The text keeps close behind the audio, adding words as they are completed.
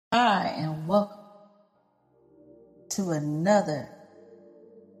Hi, and welcome to another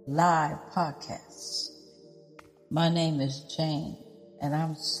live podcast. My name is Jane, and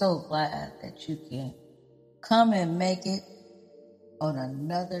I'm so glad that you can come and make it on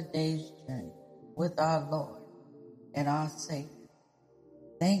another day's journey with our Lord and our Savior.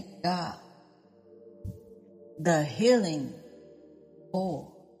 Thank God. The healing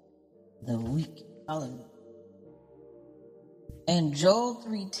for the weak. Hallelujah. In Joel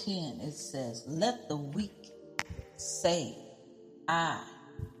 3:10, it says, "Let the weak say, I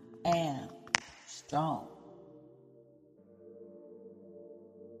am strong."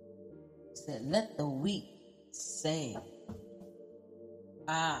 It said, "Let the weak say,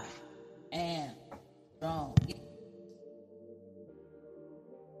 I am strong."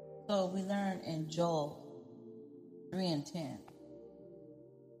 So we learn in Joel 3:10.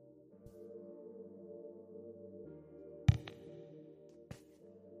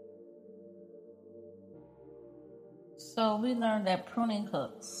 So we learned that pruning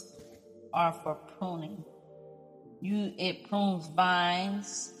hooks are for pruning. It prunes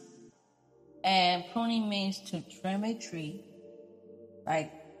vines, and pruning means to trim a tree,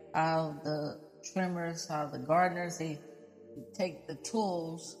 like how the trimmers, how the gardeners, they take the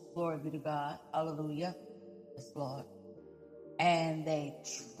tools, glory be to God, hallelujah, yes Lord, and they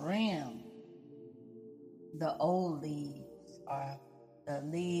trim the old leaves or the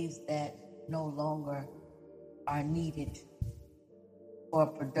leaves that no longer are needed for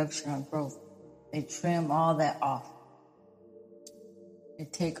production or growth. They trim all that off. They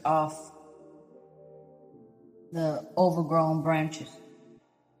take off the overgrown branches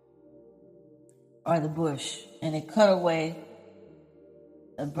or the bush, and they cut away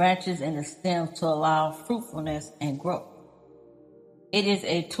the branches and the stems to allow fruitfulness and growth. It is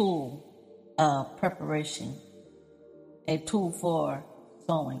a tool of preparation, a tool for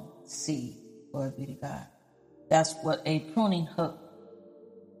sowing seed. Glory be to God. That's what a pruning hook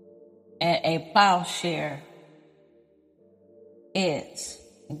and a plowshare is.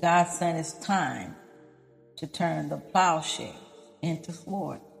 And God said it's time to turn the plowshare into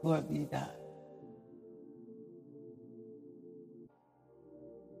sword. Glory be to God.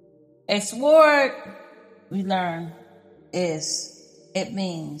 A sword, we learn, it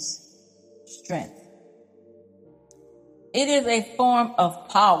means strength. It is a form of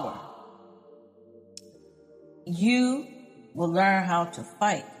power. You will learn how to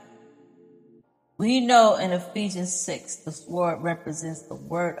fight. We know in Ephesians 6, the sword represents the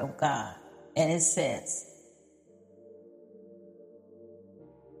word of God. And it says,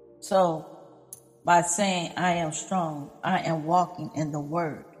 so by saying I am strong, I am walking in the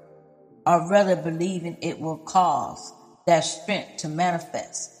word, or rather believing it will cause that strength to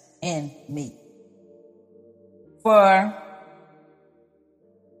manifest in me. For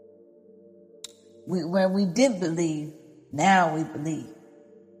when we didn't believe, now we believe.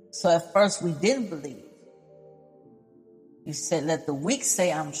 So at first we didn't believe. You said, let the weak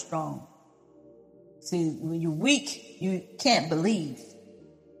say I'm strong. See, when you're weak, you can't believe.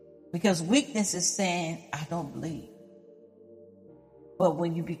 Because weakness is saying, I don't believe. But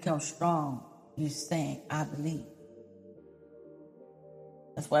when you become strong, you're saying, I believe.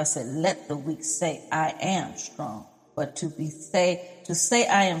 That's why I said, let the weak say, I am strong. But to say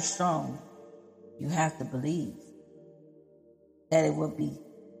I am strong, you have to believe that it will be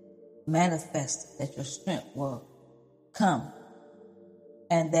manifested, that your strength will come,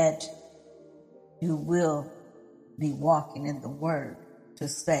 and that you will be walking in the word to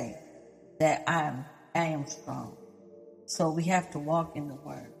say that I am strong. So we have to walk in the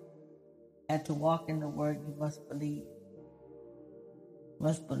word. And to walk in the word, you must believe. You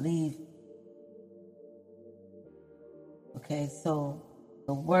must believe. Okay, so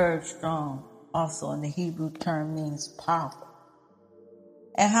the word strong also in the Hebrew term means powerful.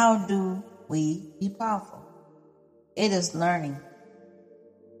 And how do we be powerful? It is learning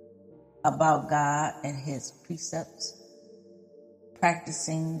about God and his precepts,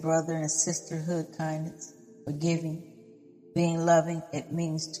 practicing brother and sisterhood kindness, forgiving, being loving. It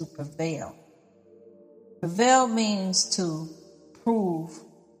means to prevail. Prevail means to prove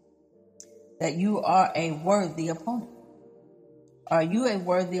that you are a worthy opponent. Are you a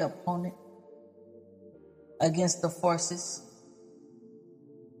worthy opponent against the forces,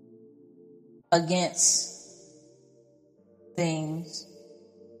 against things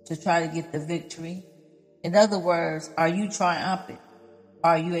to try to get the victory? In other words, are you triumphant?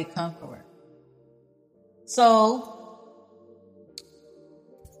 Are you a conqueror? So,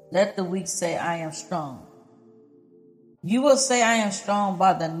 let the weak say, I am strong. You will say, I am strong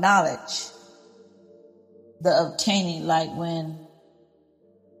by the knowledge, the obtaining, like when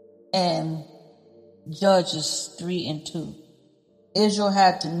And Judges 3:2. Israel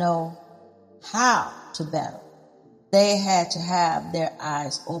had to know how to battle. They had to have their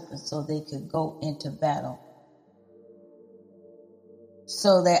eyes open so they could go into battle.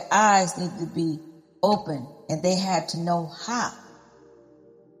 So their eyes needed to be open, and they had to know how,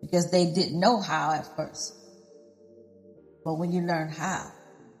 because they didn't know how at first. But when you learn how,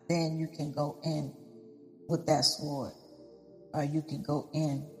 then you can go in with that sword, or you can go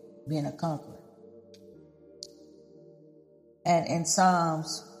in being a conqueror. And in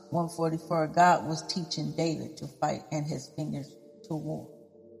Psalms 144, God was teaching David to fight and his fingers to war.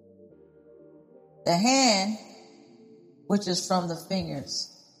 The hand, which is from the fingers.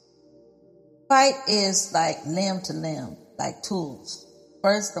 Fight is like limb to limb, like tools.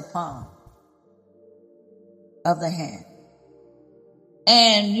 First, the palm of the hand.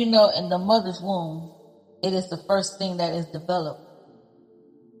 And in the mother's womb, it is the first thing that is developed.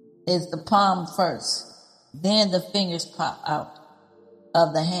 Is the palm first. Then the fingers pop out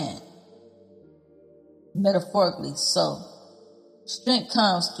of the hand. Metaphorically so. Strength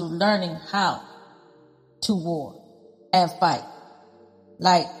comes through learning how to war and fight.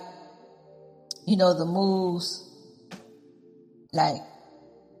 Like, the moves, like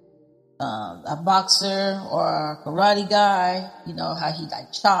a boxer or a karate guy, how he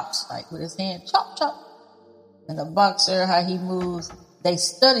chops, with his hand, chop, chop. And the boxer, how he moves, they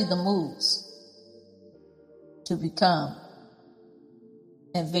study the moves to become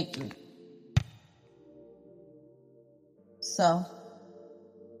in victory. So,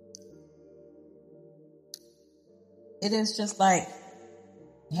 it is just like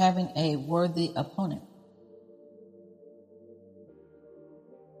having a worthy opponent.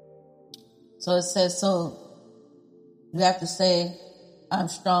 So it says, so you have to say, I'm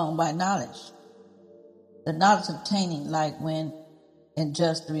strong by knowledge. The knowledge obtaining, like when in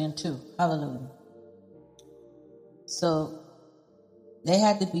Judges 3:2. Hallelujah. So they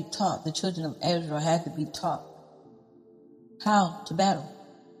had to be taught, the children of Israel had to be taught how to battle.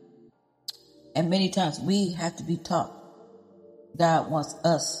 And many times we have to be taught. God wants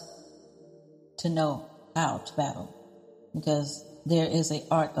us to know how to battle, because there is an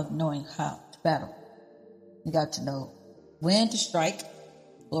art of knowing how to battle. You got to know when to strike,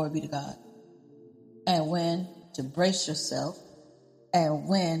 glory be to God, and when to brace yourself, and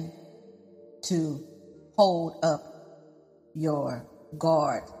when to hold up your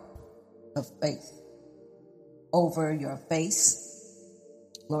guard of faith over your face,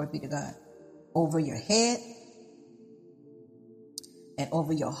 glory be to God, over your head, and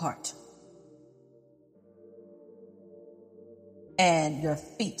over your heart. And your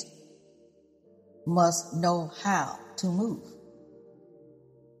feet must know how to move.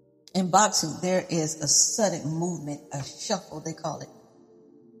 In boxing, there is a sudden movement, a shuffle, they call it.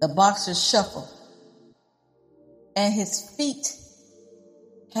 The boxer's shuffle. And his feet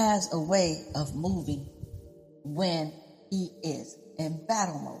has a way of moving when he is in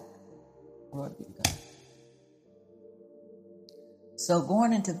battle mode. Glory be to God. So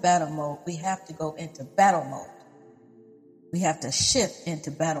going into battle mode, we have to go into battle mode. We have to shift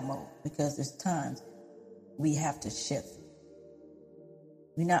into battle mode, because there's times we have to shift.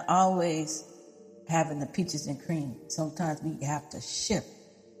 We're not always having the peaches and cream. Sometimes we have to shift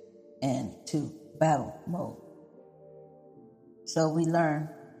into battle mode. So we learn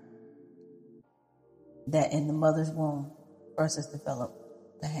that in the mother's womb, first is developed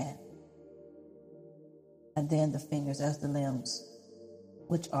the hand, and then the fingers as the limbs,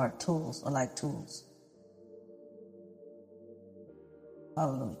 which are tools, or like tools.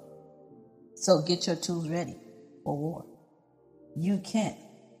 Hallelujah. So get your tools ready for war. You can't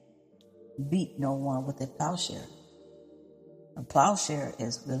beat no one with a plowshare. A plowshare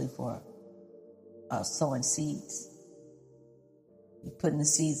is really for sowing seeds. You're putting the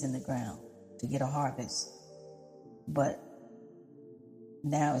seeds in the ground to get a harvest. But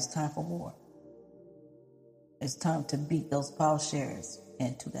now it's time for war. It's time to beat those plowshares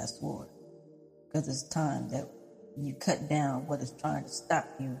into that sword, because it's time that you cut down what is trying to stop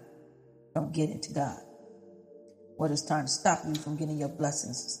you from getting to God. What is trying to stop you from getting your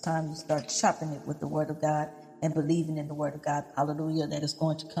blessings. It's time you start chopping it with the word of God and believing in the word of God. Hallelujah, that is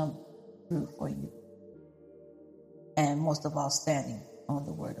going to come through for you. And most of all, standing on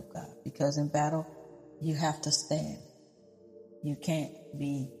the word of God. Because in battle, you have to stand. You can't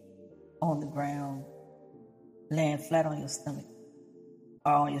be on the ground, laying flat on your stomach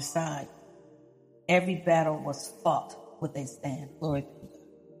or on your side. Every battle was fought with a stand. Glory be to God.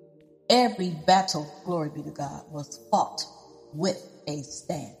 Every battle, glory be to God, was fought with a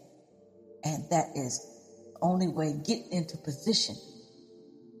stand. And that is the only way to get into position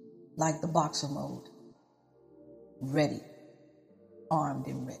like the boxer mode, ready, armed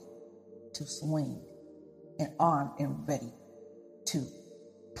and ready to swing, and armed and ready to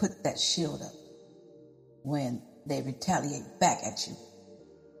put that shield up when they retaliate back at you.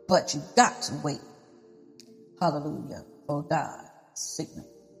 But you got to wait, hallelujah, for God's signal.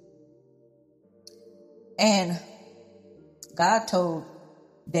 And God told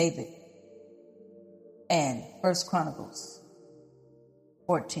David in 1 Chronicles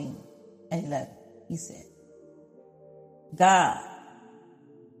 14 and 11, he said, God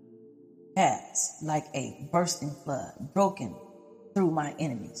has, like a bursting flood, broken through my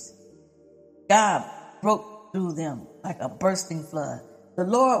enemies. God broke through them like a bursting flood. The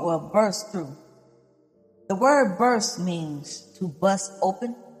Lord will burst through. The word burst means to bust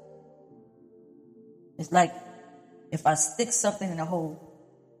open. It's like if I stick something in a hole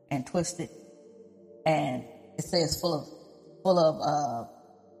and twist it, and it says full of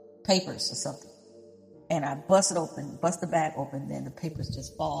papers or something, and I bust it open, bust the bag open, then the papers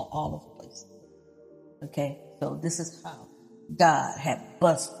just fall all over the place. Okay, so this is how God had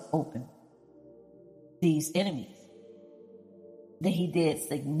bust open these enemies. Then he did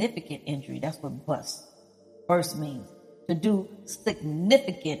significant injury. That's what burst means. To do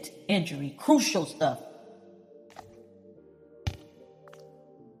significant injury, crucial stuff,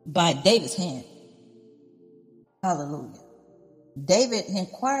 by David's hand. Hallelujah. David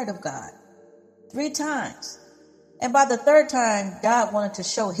inquired of God 3 times. And by the 3rd time, God wanted to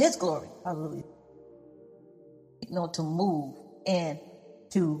show his glory. Hallelujah. To move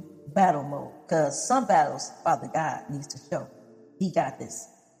into battle mode. Because some battles, Father God needs to show he got this.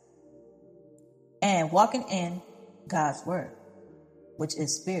 And walking in God's word, which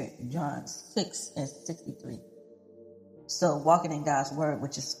is spirit, John 6 and 63. So walking in God's word,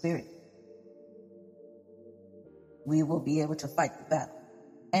 which is spirit, we will be able to fight the battle.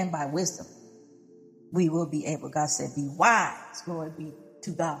 And by wisdom, we will be able, God said, be wise, glory be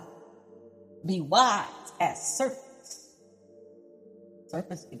to God. Be wise as serpents.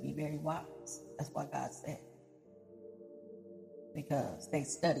 Serpents can be very wise. That's what God said. Because they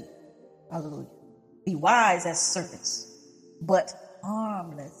study. Hallelujah. Be wise as serpents, but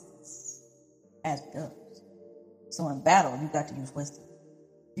harmless as doves. So in battle, you got to use wisdom.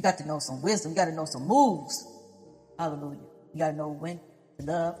 You got to know some wisdom. You got to know some moves. Hallelujah. You got to know when to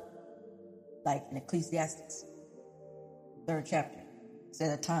love. Like in Ecclesiastes, 3rd chapter,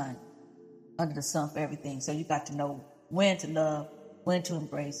 said a time under the sun for everything. So you got to know when to love, when to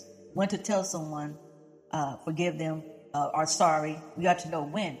embrace, when to tell someone, forgive them, or sorry. You got to know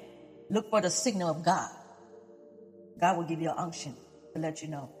when. Look for the signal of God. God will give you an unction to let you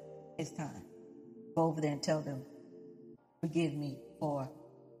know it's time. Go over there and tell them, forgive me for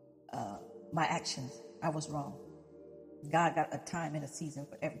my actions. I was wrong. God got a time and a season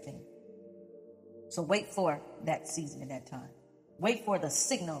for everything. So wait for that season and that time. Wait for the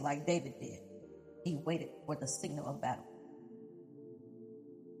signal like David did. He waited for the signal of battle.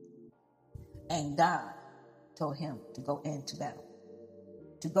 And God told him to go into battle.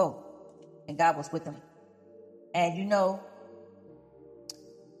 To go. And God was with him. And you know,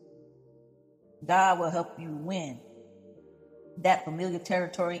 God will help you win that familiar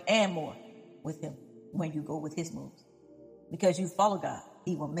territory and more with him when you go with his moves. Because you follow God,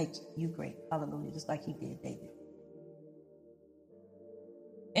 he will make you great. Hallelujah. Just like he did David.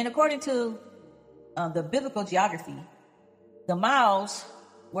 And according to the biblical geography, the miles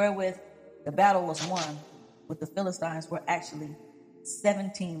wherewith the battle was won with the Philistines were actually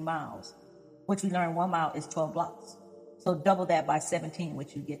 17 miles, which we learned 1 mile is 12 blocks. So double that by 17,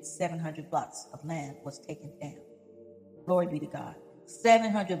 which you get 700 blocks of land was taken down. Glory be to God.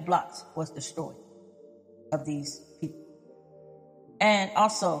 700 blocks was destroyed of these people. And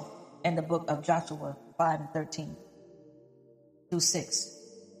also in the book of Joshua 5 and 13 through 6.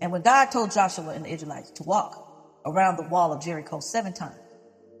 And when God told Joshua and the Israelites to walk around the wall of Jericho 7 times,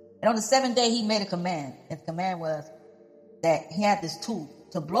 and on the 7th day he made a command, and the command was that he had this tool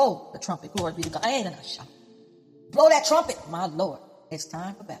to blow the trumpet. Glory be to God. Blow that trumpet, my Lord. It's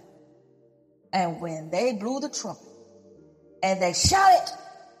time for battle. And when they blew the trumpet and they shouted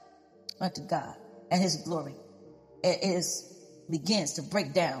unto God and his glory, it begins to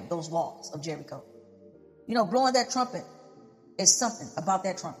break down those walls of Jericho. You know, blowing that trumpet is something about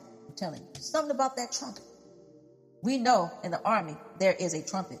that trumpet. I'm telling you, something about that trumpet. We know in the army there is a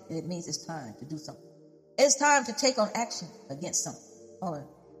trumpet. It means it's time to do something. It's time to take on action against something. Hold on.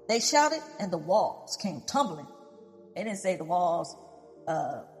 They shouted and the walls came tumbling. They didn't say the walls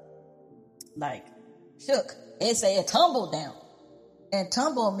like shook. They say it tumbled down. And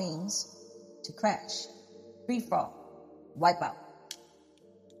tumble means to crash, free fall, wipe out.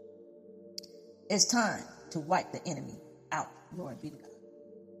 It's time to wipe the enemy out. Glory be to God.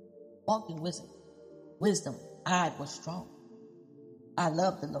 Walk in wisdom. Wisdom. I was strong. I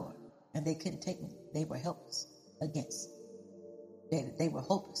loved the Lord, and they couldn't take me. They were helpless against. They were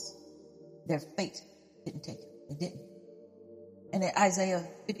hopeless. Their fate didn't take it. It didn't. And in Isaiah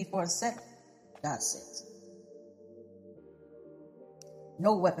 54:7, God says,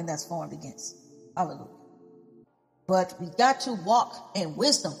 no weapon that's formed against. Hallelujah. But we got to walk in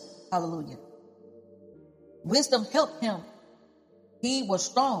wisdom. Hallelujah. Wisdom helped him. He was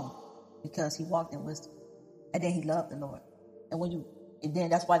strong because he walked in wisdom. And then he loved the Lord. And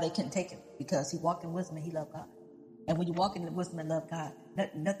then that's why they couldn't take him, because he walked in wisdom and he loved God. And when you walk in wisdom and love God,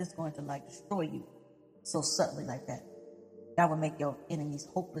 nothing's going to destroy you so subtly like that. That will make your enemies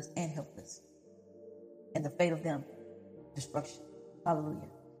hopeless and helpless. And the fate of them, destruction. Hallelujah.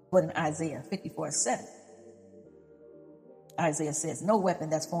 But in Isaiah 54:7, Isaiah says, no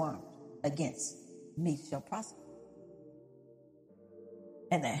weapon that's formed against me shall prosper.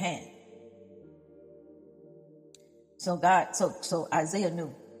 And their hand. So Isaiah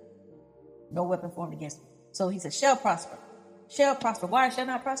knew no weapon formed against me. So he said, shall prosper. Shall prosper. Why shall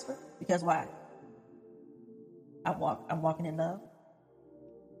not prosper? Because why? I'm walking in love.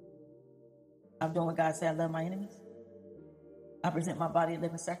 I'm doing what God said. I love my enemies. I present my body a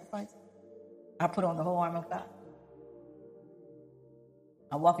living sacrifice. I put on the whole armor of God.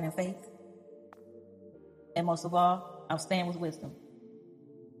 I'm walking in faith. And most of all, I'm staying with wisdom.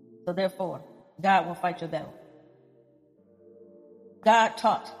 So therefore, God will fight your battle. God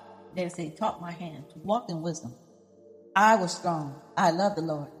David said, he taught my hand to walk in wisdom. I was strong. I loved the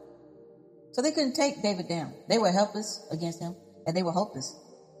Lord. So they couldn't take David down. They were helpless against him, and they were hopeless.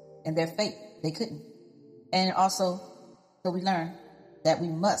 And their fate, they couldn't. And also, so we learn that we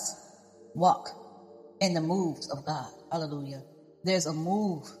must walk in the moves of God. Hallelujah. There's a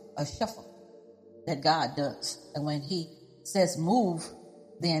move, a shuffle that God does. And when he says move,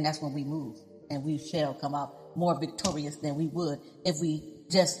 then that's when we move. And we shall come out more victorious than we would if we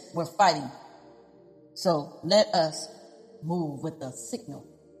just were fighting. So let us move with the signal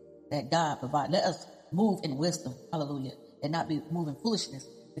that God provides. Let us move in wisdom. Hallelujah. And not be moving foolishness.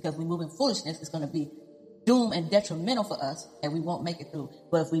 Because we move in foolishness, it's going to be doom and detrimental for us, and we won't make it through.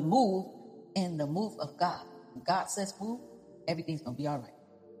 But if we move in the move of God, when God says move, everything's going to be all right.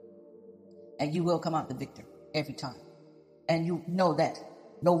 And you will come out the victor every time. And you know that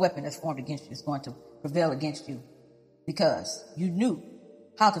no weapon that's formed against you is going to prevail against you, because you knew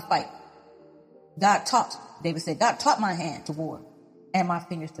how to fight. David said, God taught my hand to war and my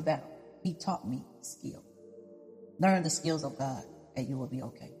fingers to battle. He taught me skill. Learn the skills of God and you will be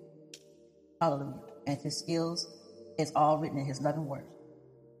okay. Hallelujah. And his skills is all written in his loving word.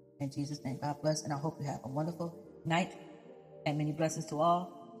 In Jesus' name, God bless. And I hope you have a wonderful night and many blessings to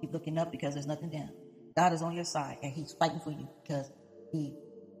all. Keep looking up, because there's nothing down. God is on your side and he's fighting for you, because he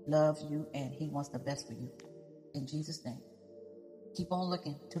loves you and he wants the best for you. In Jesus' name, keep on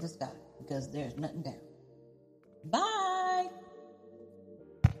looking to the sky, because there's nothing down. Bye.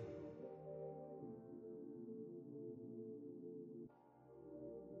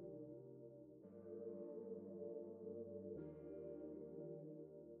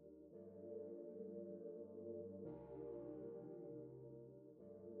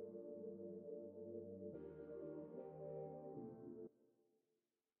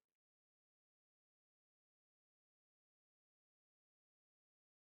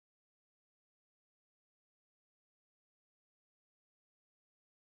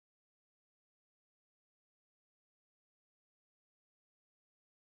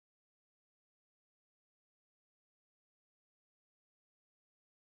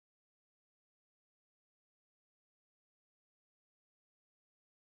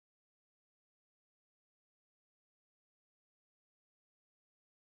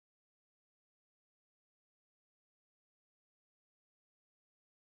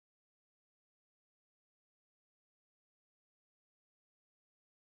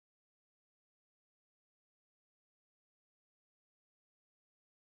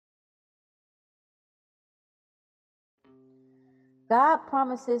 God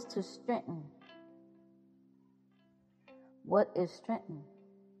promises to strengthen. What is strengthen?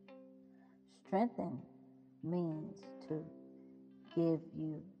 Strengthen means to give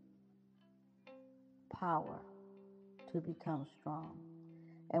you power to become strong.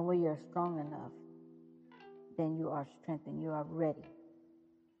 And when you're strong enough, then you are strengthened. You are ready.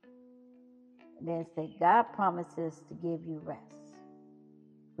 And then say, God promises to give you rest.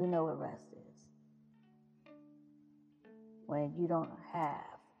 We know what rest is. When you don't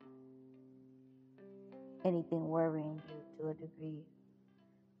have anything worrying you to a degree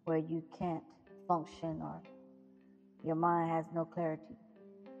where you can't function or your mind has no clarity.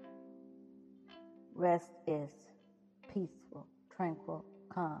 Rest is peaceful, tranquil,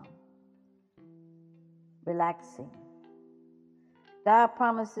 calm, relaxing. God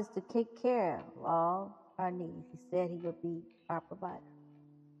promises to take care of all our needs. He said he would be our provider.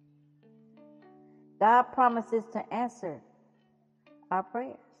 God promises to answer our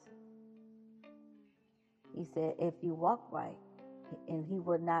prayers. He said, if you walk right, and he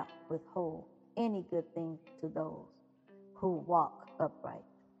will not withhold any good thing to those who walk upright.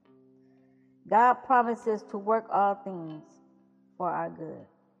 God promises to work all things for our good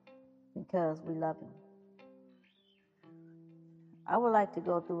because we love him. I would like to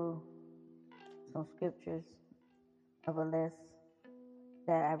go through some scriptures of a list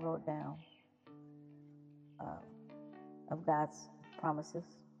that I wrote down of God's promises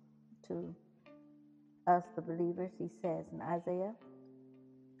to us, the believers. He says in Isaiah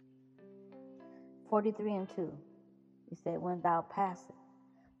 43:2, he said, when thou passest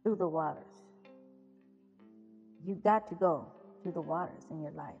through the waters, you got to go through the waters in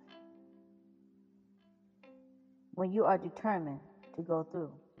your life. When you are determined to go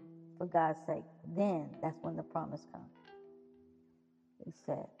through for God's sake, then that's when the promise comes. He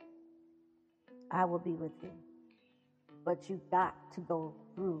said, I will be with you. But you got to go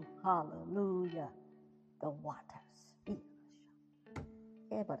through, hallelujah, the waters.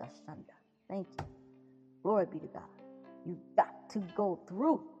 Thank you. Glory be to God. You got to go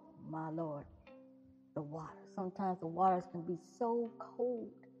through, my Lord, the waters. Sometimes the waters can be so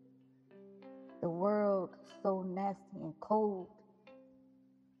cold. The world so nasty and cold,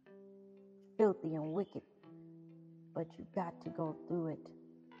 filthy and wicked. But you got to go through it.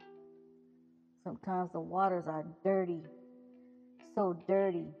 Sometimes the waters are dirty, so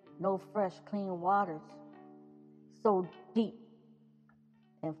dirty, no fresh, clean waters, so deep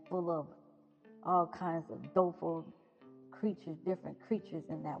and full of all kinds of doleful creatures, different creatures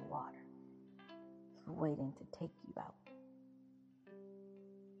in that water. It's waiting to take you out.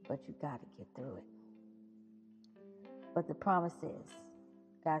 But you got to get through it. But the promise is,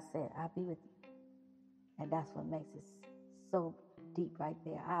 God said, I'll be with you. And that's what makes it so deep right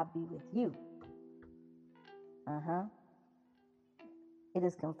there. I'll be with you. It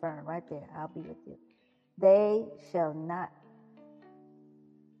is confirmed right there. I'll be with you. They shall not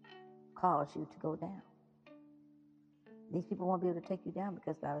cause you to go down. These people won't be able to take you down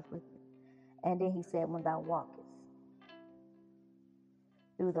because God is with you. And then he said, when thou walkest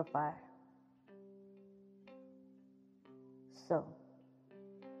through the fire. So,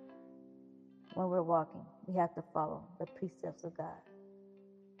 when we're walking, we have to follow the precepts of God.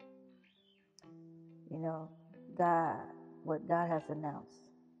 You know, God, what God has announced,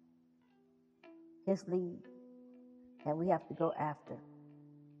 his lead, and we have to go after.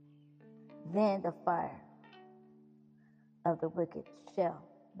 Then the fire of the wicked shall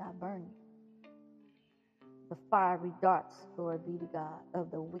not burn you. The fiery darts, glory be to God,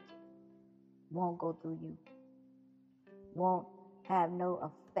 of the wicked won't go through you, won't have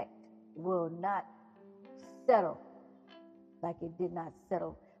no effect, will not settle like it did not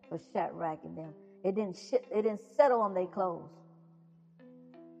settle for Shadrach and them. It didn't settle on their clothes.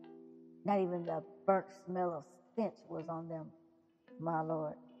 Not even the burnt smell of stench was on them, my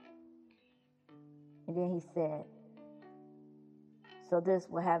Lord. And then he said, so this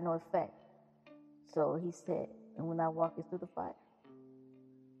will have no effect. So he said, and when I walk you through the fire.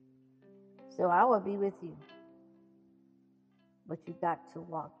 So I will be with you. But you got to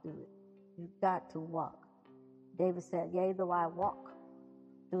walk through it. You got to walk. David said, yea, though I walk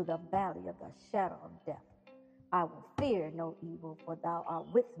through the valley of the shadow of death, I will fear no evil, for thou art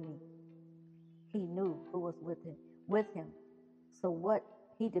with me. He knew who was with him. So what?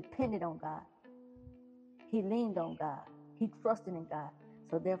 He depended on God. He leaned on God. He trusted in God.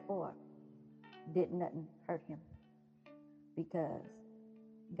 So therefore, did nothing hurt him, because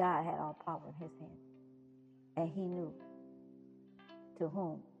God had all power in his hand. And he knew to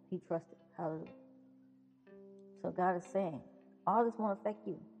whom he trusted. Hallelujah. So God is saying, all this won't affect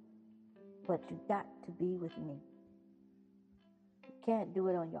you, but you got to be with me. You can't do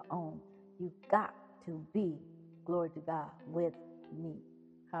it on your own. You got to be, glory to God, with me.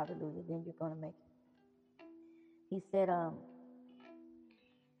 Hallelujah. Then you're going to make it. He said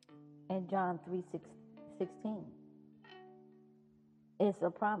in John 3:16, it's a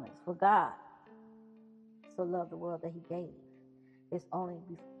promise. For God so loved the world that he gave his only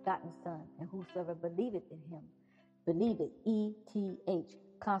begotten Son, and whosoever believeth in him, believe it, E-T-H,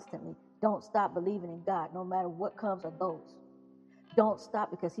 constantly. Don't stop believing in God, no matter what comes or goes. Don't stop,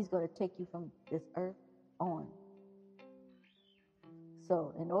 because he's going to take you from this earth on.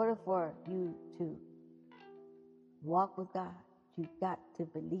 So in order for you to walk with God, you've got to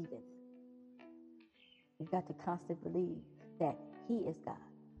believe it. You've got to constantly believe that he is God.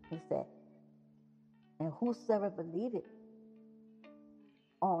 He said, and whosoever believeth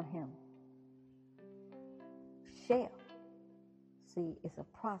on him shall. See, it's a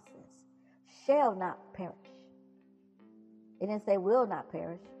process. Shall not perish. It didn't say will not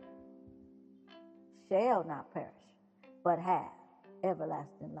perish. Shall not perish, but have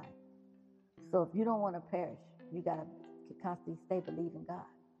everlasting life. So if you don't want to perish, you got to constantly stay believing God.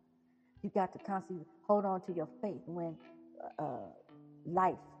 You got to constantly hold on to your faith when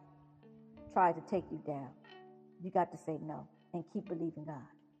life tries to take you down. You got to say no and keep believing God.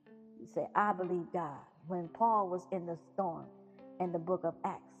 You say, I believe God. When Paul was in the storm in the book of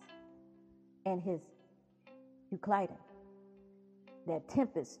Acts, and his Euclides, that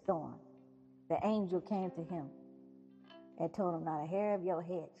tempest storm, the angel came to him and told him, not a hair of your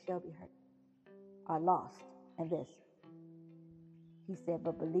head shall be hurt or lost in this. He said,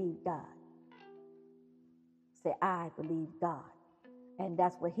 but believe God. Say, I believe God. And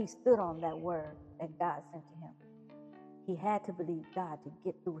that's what he stood on, that word that God sent to him. He had to believe God to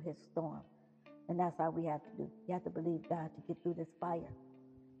get through his storm. And that's how we have to do. You have to believe God to get through this fire.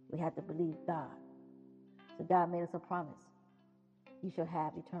 We have to believe God. So God made us a promise. You shall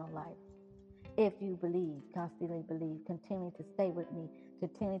have eternal life. If you believe, constantly believe, continue to stay with me,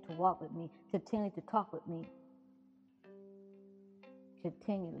 continue to walk with me, continue to talk with me.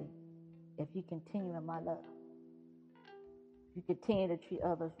 Continually. If you continue in my love. If you continue to treat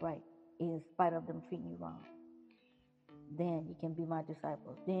others right, in spite of them treating you wrong, then you can be my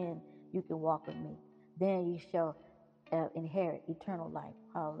disciples. Then you can walk with me. Then you shall inherit eternal life.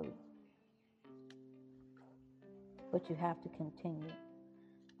 Hallelujah. But you have to continue.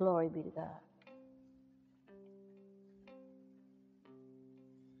 Glory be to God.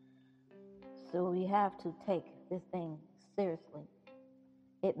 So we have to take this thing seriously.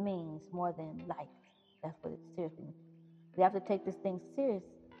 It means more than life. That's what it seriously means. We have to take this thing serious.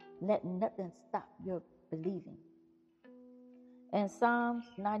 Let nothing stop your believing. In Psalms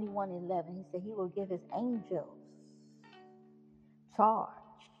 91:11, he said he will give his angels charge,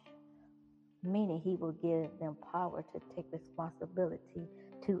 meaning he will give them power to take responsibility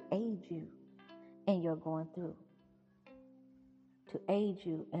to aid you in your going through, to aid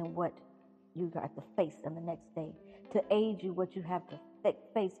you in what you got to face in the next day, to aid you what you have to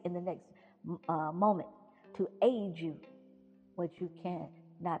face in the next moment, to aid you what you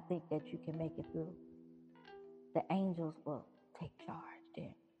cannot think that you can make it through. The angels will take charge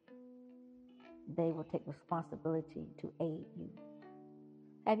there. They will take responsibility to aid you.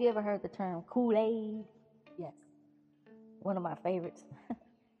 Have you ever heard the term Kool-Aid? Yes. One of my favorites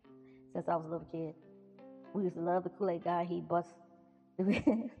since I was a little kid. We used to love the Kool-Aid guy. He busts through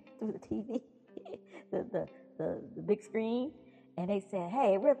the TV, the big screen, and they said,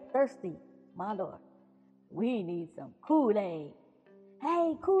 hey, we're thirsty, my Lord. We need some Kool-Aid.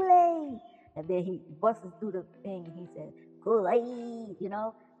 Hey, Kool-Aid. And then he busts through the thing and he said, Kool-Aid,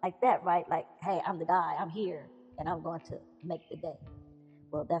 like that, right? Like, hey, I'm the guy, I'm here, and I'm going to make the day.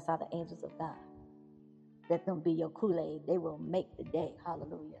 Well, that's how the angels of God, let them be your Kool-Aid. They will make the day.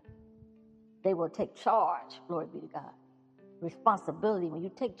 Hallelujah. They will take charge. Glory be to God. Responsibility. When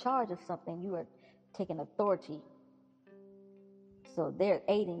you take charge of something, you are taking authority. So they're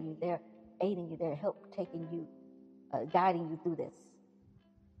aiding you. They're help taking you, guiding you through this.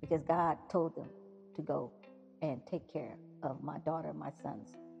 Because God told them to go and take care of my daughter and my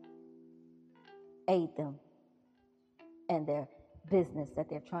sons. Aid them in their business that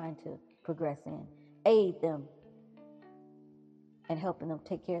they're trying to progress in. Aid them in helping them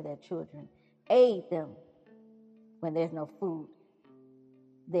take care of their children. Aid them when there's no food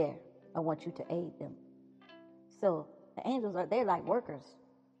there. I want you to aid them. So the angels they're like workers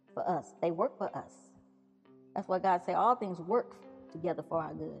for us. They work for us. That's why God said all things work together for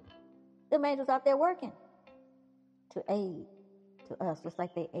our good. Them angels out there working to aid to us, just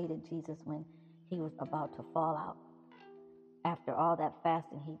like they aided Jesus when he was about to fall out after all that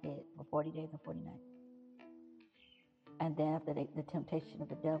fasting he did for 40 days and 40 nights. And then after the temptation of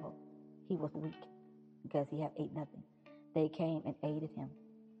the devil, he was weak because he had ate nothing. They came and aided him.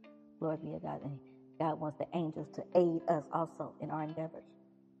 Glory be to God. And God wants the angels to aid us also in our endeavors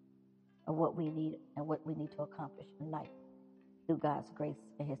of what we need and what we need to accomplish in life through God's grace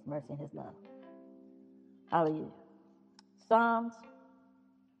and his mercy and his love. Hallelujah. Psalms.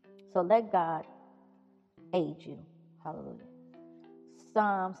 So let God aid you. Hallelujah.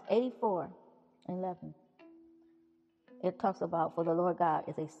 Psalms 84:11. It talks about, for the Lord God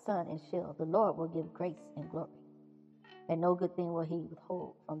is a sun and shield. The Lord will give grace and glory. And no good thing will he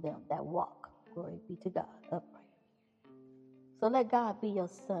withhold from them that walk. Glory be to God, upright. So let God be your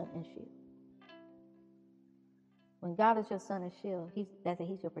sun and shield. When God is your sun and shield, he's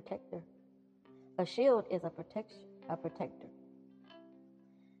your protector. A shield is a protector.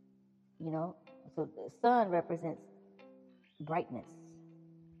 You know, so the sun represents brightness,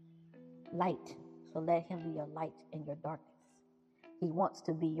 light. So let him be your light in your darkness. He wants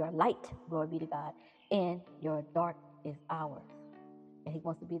to be your light, glory be to God, in your darkest hours. And he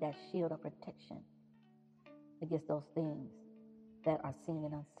wants to be that shield of protection against those things that are seen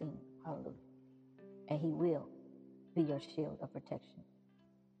and unseen. Hallelujah. And he will be your shield of protection.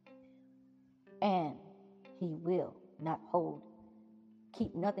 And he will not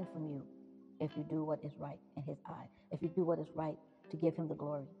keep nothing from you if you do what is right in his eye. If you do what is right to give him the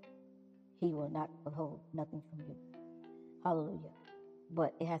glory, he will not withhold nothing from you. Hallelujah.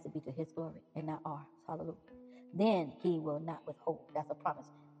 But it has to be to his glory and not ours. Hallelujah. Then he will not withhold, that's a promise,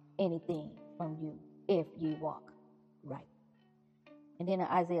 anything from you if you walk right. And then in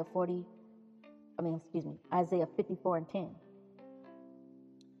Isaiah 54:10,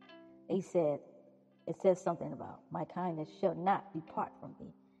 it says something about my kindness shall not depart from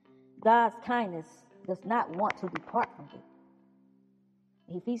thee. God's kindness does not want to depart from thee.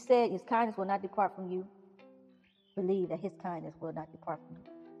 If he said his kindness will not depart from you, believe that his kindness will not depart from you.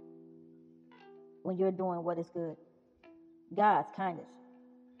 When you're doing what is good, God's kindness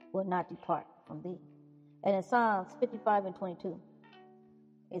will not depart from thee. And in Psalms 55:22,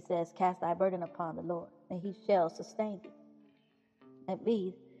 it says, cast thy burden upon the Lord, and he shall sustain thee. That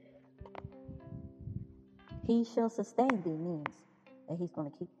means he shall sustain thee means that he's going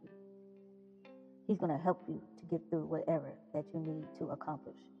to keep you. He's going to help you to get through whatever that you need to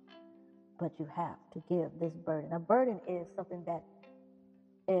accomplish. But you have to give this burden. A burden is something that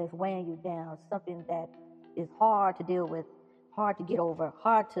is weighing you down, something that is hard to deal with, hard to get over,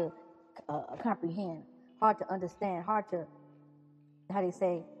 hard to comprehend, hard to understand, hard to, how do you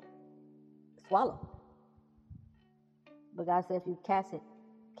say, swallow. But God said if you cast it,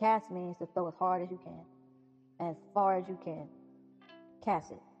 cast means to throw as hard as you can, as far as you can,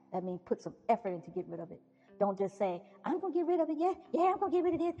 cast it. That means put some effort in to get rid of it. Don't just say, I'm going to get rid of it. Yeah, I'm going to get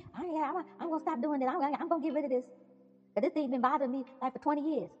rid of this. I'm going to stop doing it. I'm going to get rid of this. But this thing been bothering me like for 20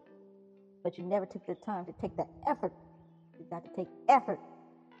 years. But you never took the time to take the effort. You got to take effort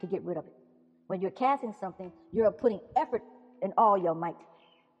to get rid of it. When you're casting something, you're putting effort in all your might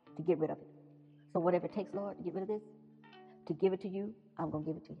to get rid of it. So whatever it takes, Lord, to get rid of this, to give it to you, I'm going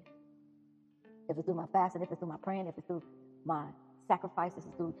to give it to you. If it's through my fasting, if it's through my praying, if it's through my sacrifices, if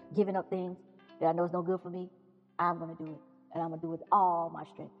it's through giving up things that I know is no good for me, I'm going to do it. And I'm going to do it with all my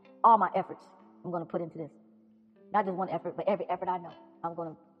strength, all my efforts I'm going to put into this. Not just one effort, but every effort I know. I'm going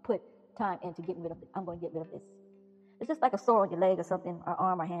to put time into getting rid of it. I'm going to get rid of this. It's just like a sore on your leg or something, or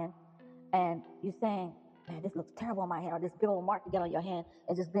arm or hand. And you're saying, man, this looks terrible on my hand, or this big old mark you get on your hand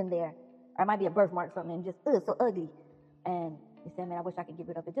has just been there. Or it might be a birthmark or something, and just, so ugly. And you say, man, I wish I could get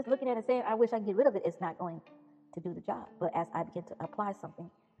rid of it. Just looking at it and saying, I wish I could get rid of it, it's not going to do the job. But as I begin to apply something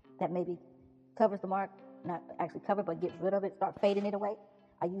that maybe covers the mark, not actually cover, but gets rid of it, start fading it away.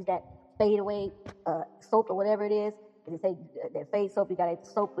 I use that fade away soap or whatever it is. They say that fade soap, you got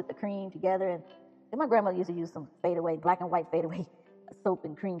to soap with the cream together. And my grandmother used to use some fade away, black and white fade away soap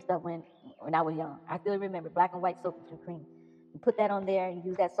and cream stuff when I was young. I still remember black and white soap and cream. You put that on there, and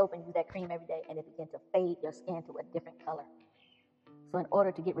you use that soap and use that cream every day, and it begins to fade your skin to a different color. So in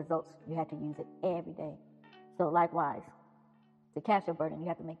order to get results, you have to use it every day. So likewise, to cast your burden, you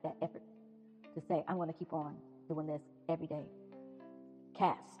have to make that effort to say, I'm going to keep on doing this every day.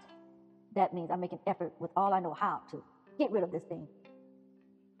 Cast. That means I make an effort with all I know how to get rid of this thing.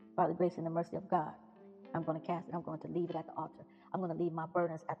 By the grace and the mercy of God, I'm going to cast it. I'm going to leave it at the altar. I'm going to leave my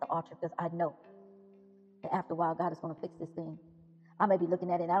burdens at the altar because I know that after a while, God is going to fix this thing. I may be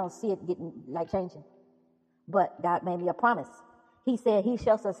looking at it and I don't see it getting like changing. But God made me a promise. He said he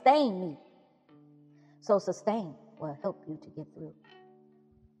shall sustain me. So sustain will help you to get through.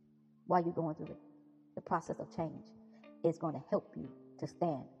 While you're going through it, the process of change is going to help you to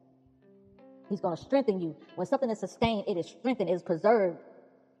stand. He's going to strengthen you. When something is sustained, it is strengthened, it is preserved.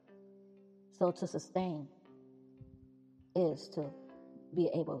 So to sustain is to be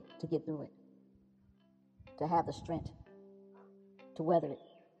able to get through it, to have the strength to weather it,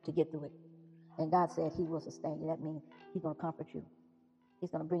 to get through it. And God said he will sustain you. That means he's going to comfort you. He's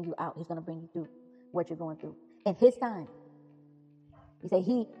going to bring you out. He's going to bring you through what you're going through. In his time. He said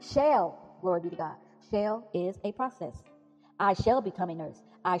he shall, glory be to God. Shall is a process. I shall become a nurse.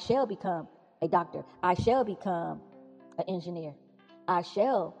 I shall become a doctor. I shall become an engineer. I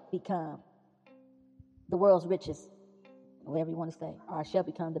shall become the world's richest. whatever you want to say, or I shall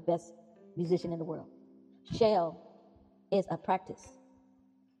become the best musician in the world. Shall is a practice.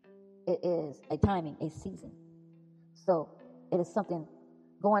 It is a timing, a season. So it is something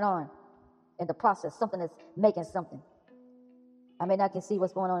going on in the process, something that's making something. I may not can see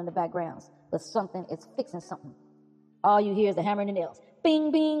what's going on in the backgrounds, but something is fixing something. All you hear is the hammer and the nails.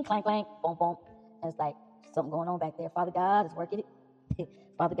 Bing, bing, clank, clank, boom, boom. And it's like something going on back there. Father God is working it.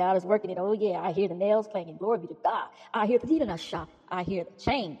 Father God is working it. Oh, yeah, I hear the nails clanking. Glory be to God. I hear the shot. I hear the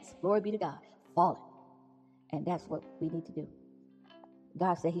chains. Glory be to God. Falling. And that's what we need to do.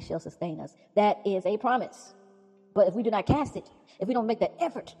 God said he shall sustain us. That is a promise. But if we do not cast it, if we don't make the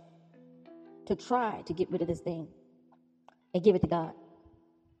effort to try to get rid of this thing and give it to God,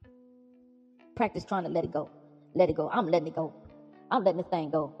 practice trying to let it go. Let it go. I'm letting it go. I'm letting this thing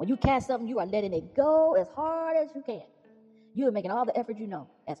go. When you cast something, you are letting it go as hard as you can. You are making all the effort you know,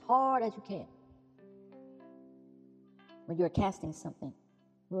 as hard as you can. When you're casting something,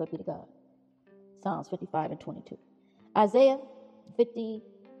 glory be to God. Psalms 55 and 22. Isaiah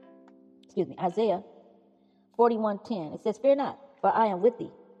 41:10. It says, fear not, for I am with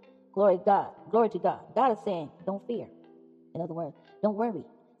thee. Glory to God. Glory to God. God is saying, don't fear. In other words, don't worry,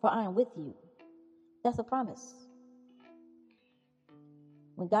 for I am with you. That's a promise.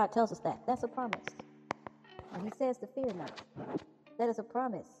 When God tells us that, that's a promise. When he says to fear not, that is a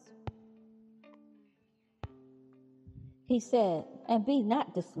promise. He said, and be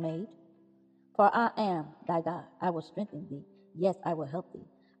not dismayed, for I am thy God. I will strengthen thee. Yes, I will help thee.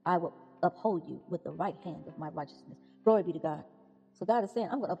 I will uphold you with the right hand of my righteousness. Glory be to God. So God is saying,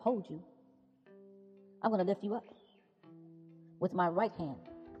 I'm going to uphold you. I'm going to lift you up with my right hand,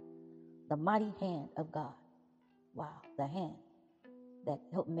 the mighty hand of God. Wow, the hand that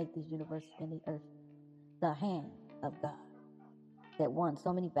helped make this universe and the earth. The hand of God that won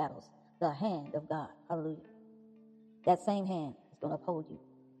so many battles. The hand of God. Hallelujah. That same hand is going to uphold you.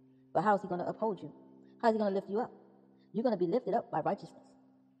 But how is he going to uphold you? How is he going to lift you up? You're going to be lifted up by righteousness.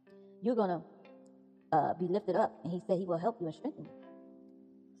 You're going to be lifted up, and he said he will help you and strengthen you.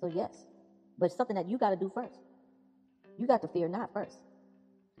 So yes, but it's something that you got to do first. You got to fear not first,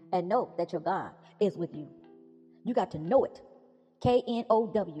 and know that your God is with you. You got to know it.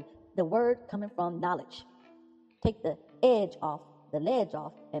 K-N-O-W, the word coming from knowledge. Take the edge off, the ledge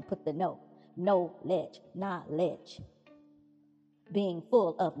off, and put the no. No ledge, knowledge. Being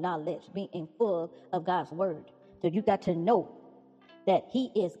full of knowledge, being full of God's word. So you got to know that he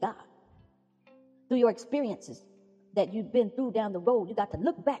is God. Through your experiences that you've been through down the road, you got to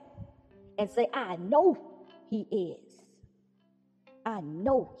look back and say, I know he is. I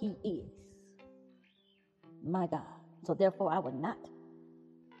know he is. My God. So therefore I will not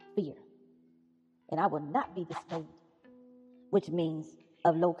fear. And I will not be dismayed, which means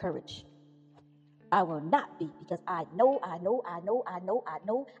of low courage. I will not be, because I know. I've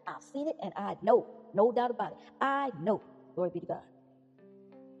seen it, and I know. No doubt about it. I know. Glory be to God.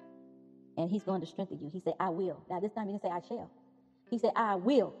 And he's going to strengthen you. He said, I will. Now this time he didn't say I shall. He said, I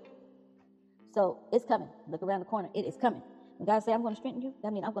will. So it's coming. Look around the corner. It is coming. When God says, I'm going to strengthen you,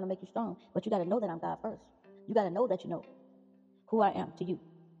 that means I'm going to make you strong. But you got to know that I'm God first. You got to know that you know who I am to you.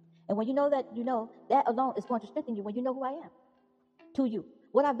 And when you know that alone is going to strengthen you when you know who I am to you.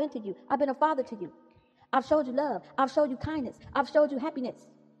 What I've been to you. I've been a father to you. I've showed you love. I've showed you kindness. I've showed you happiness.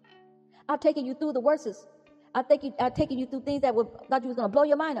 I've taken you through the worst. I've taken you through things that thought you was going to blow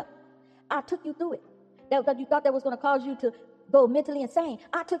your mind up. I took you through it. That you thought that was going to cause you to go mentally insane.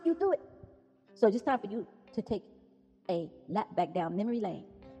 I took you through it. So it's just time for you to take a lap back down memory lane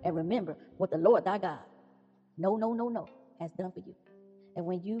and remember what the Lord thy God, no, has done for you. And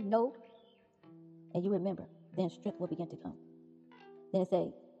when you know and you remember, then strength will begin to come. Then it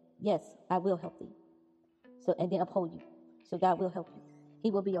say, yes, I will help thee. So, and then uphold you. So God will help you.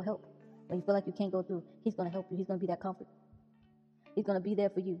 He will be your help. When you feel like you can't go through, he's going to help you. He's going to be that comfort. He's going to be there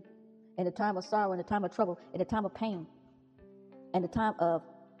for you in the time of sorrow, in the time of trouble, in the time of pain, in the time of,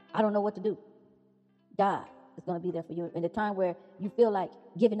 I don't know what to do. God is going to be there for you in the time where you feel like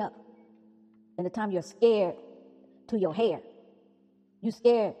giving up, in the time you're scared to your hair. You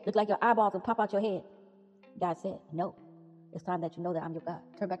scared, look like your eyeballs will pop out your head. God said, no, it's time that you know that I'm your God.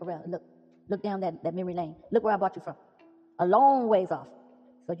 Turn back around and look down that memory lane. Look where I brought you from, a long ways off.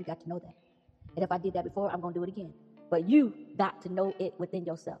 So you got to know that. And if I did that before, I'm going to do it again. But you got to know it within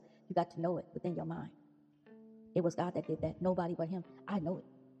yourself. You got to know it within your mind. It was God that did that. Nobody but him. I know it.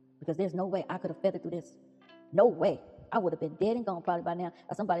 Because there's no way I could have feathered through this. No way. I would have been dead and gone probably by now.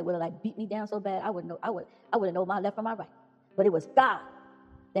 Or somebody would have like beat me down so bad I would have known my left from my right. But it was God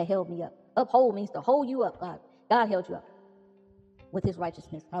that held me up. Uphold means to hold you up, God. God held you up with his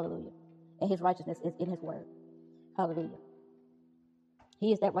righteousness. Hallelujah. And his righteousness is in his word. Hallelujah.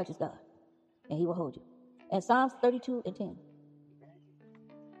 He is that righteous God, and he will hold you. And Psalms 32:10.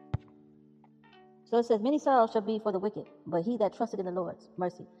 So it says, many sorrows shall be for the wicked, but he that trusted in the Lord's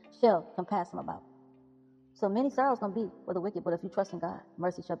mercy shall compass him about. So many sorrows going to be for the wicked, but if you trust in God,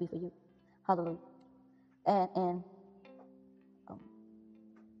 mercy shall be for you. Hallelujah. And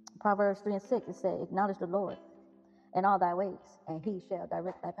Proverbs 3:6, it says, acknowledge the Lord in all thy ways, and he shall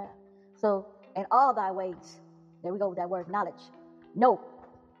direct thy path. So in all thy ways, there we go with that word, knowledge. Know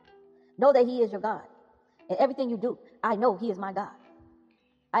that he is your God. In everything you do, I know he is my God.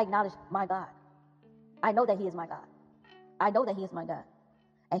 I acknowledge my God. I know that he is my God. I know that he is my God.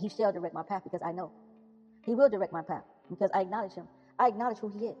 And he shall direct my path because I know. He will direct my path because I acknowledge him. I acknowledge who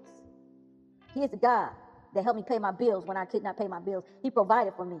he is. He is the God that helped me pay my bills when I could not pay my bills. He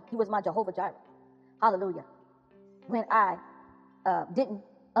provided for me. He was my Jehovah Jireh. Hallelujah. When I didn't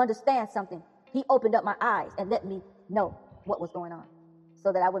understand something, he opened up my eyes and let me know what was going on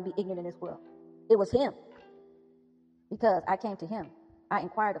so that I wouldn't be ignorant in this world. It was him because I came to him. I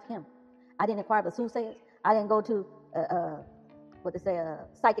inquired of him. I didn't inquire of the soothsayers. I didn't go to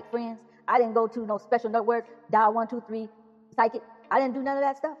psychic friends. I didn't go to no special note words, dial 123 psychic. I didn't do none of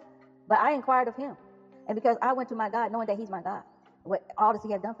that stuff. But I inquired of him. And because I went to my God knowing that he's my God, what all this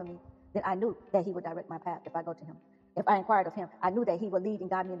he had done for me, then I knew that he would direct my path if I go to him. If I inquired of him, I knew that he would lead and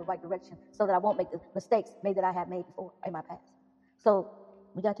guide me in the right direction so that I won't make the mistakes maybe that I have made before in my past. So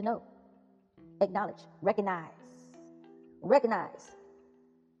we got to know, acknowledge, recognize.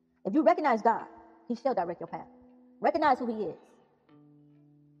 If you recognize God, he shall direct your path. Recognize who he is.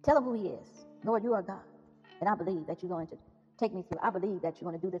 Tell him who he is. Lord, you are God. And I believe that you're going to take me through. I believe that you're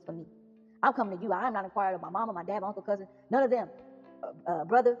going to do this for me. I'm coming to you. I'm not inquiring of my mama, my dad, my uncle, cousin, none of them.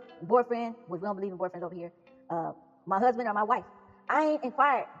 Brother, boyfriend, which we don't believe in boyfriends over here. My husband or my wife. I ain't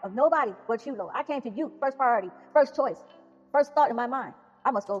inquired of nobody but you, Lord. I came to you, first priority, first choice, first thought in my mind. I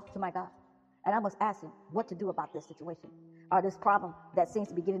must go to my God. And I must ask him what to do about this situation or this problem that seems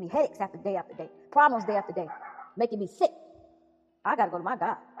to be giving me headaches after day, problems day after day, making me sick. I got to go to my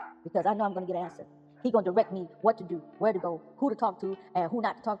God because I know I'm going to get an answer. He's going to direct me what to do, where to go, who to talk to and who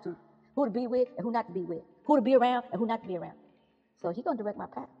not to talk to, who to be with and who not to be with, who to be around and who not to be around. So he's going to direct my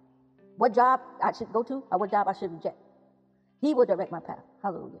path. What job I should go to or what job I should reject. He will direct my path.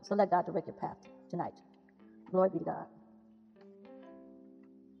 Hallelujah. So let God direct your path tonight. Glory be to God.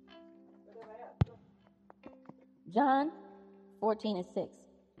 John 14:6.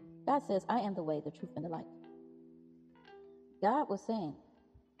 God says, I am the way, the truth, and the life. God was saying,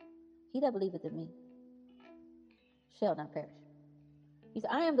 he that believeth in me shall not perish. He said,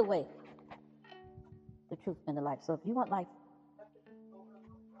 I am the way, the truth, and the life. So if you want life,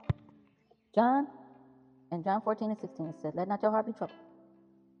 John 14:16, it said, let not your heart be troubled.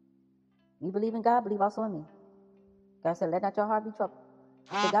 You believe in God, believe also in me. God said, let not your heart be troubled.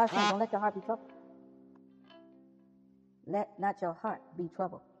 So God said, don't let your heart be troubled. Let not your heart be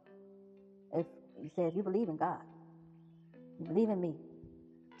troubled. If he says you believe in God, you believe in me.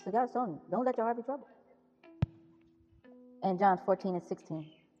 So God's telling you, don't let your heart be troubled. And John 14:16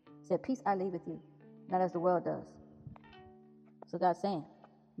 said, peace I leave with you, not as the world does. So God's saying,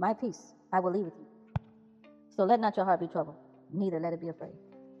 my peace I will leave with you. So let not your heart be troubled, neither let it be afraid.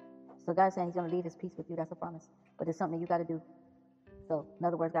 So God's saying he's going to leave his peace with you. That's a promise. But it's something that you got to do. So in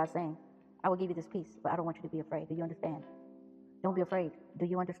other words, God's saying, I will give you this peace, but I don't want you to be afraid. Do you understand? Don't be afraid. Do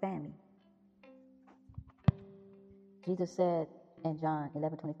you understand me? Jesus said in John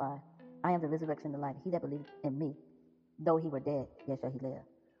 11:25, I am the resurrection and the life. He that believes in me, though he were dead, yet shall he live.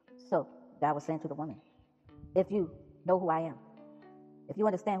 So God was saying to the woman, if you know who I am, if you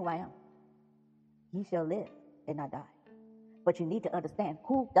understand who I am, ye shall live and not die. But you need to understand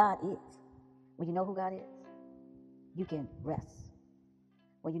who God is. When you know who God is, you can rest.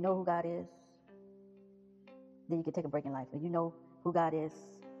 When you know who God is, then you can take a break in life. When you know who God is,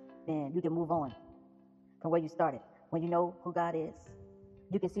 then you can move on from where you started. When you know who God is,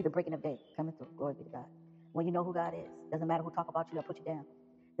 you can see the breaking of day coming through. Glory be to God. When you know who God is, doesn't matter who talk about you or put you down.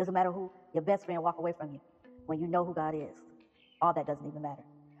 Doesn't matter who your best friend walk away from you. When you know who God is, all that doesn't even matter.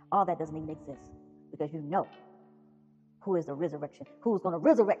 All that doesn't even exist because you know who is the resurrection, who's going to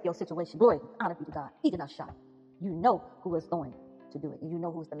resurrect your situation. Glory, honor be to God. Even a shot. You know who is going to do it. And you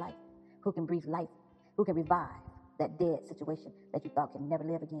know who's the life, who can breathe life, who can revive that dead situation that you thought can never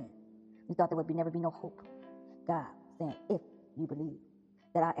live again. You thought there would never be no hope. God saying, if you believe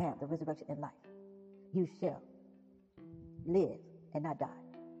that I am the resurrection and life, you shall live and not die.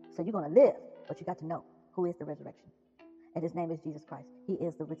 So you're going to live, but you got to know who is the resurrection. And his name is Jesus Christ. He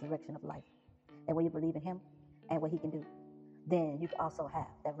is the resurrection of life. And when you believe in him and what he can do, then you can also have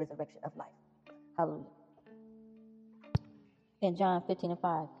that resurrection of life. Hallelujah. In John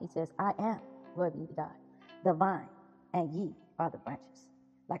 15:5, he says, I am, glory be to God, the vine, and ye are the branches.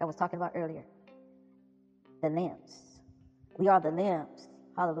 Like I was talking about earlier, the limbs. We are the limbs.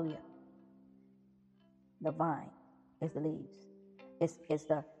 Hallelujah. The vine is the leaves. It's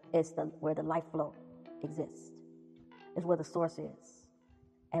the where the life flow exists. It's where the source is.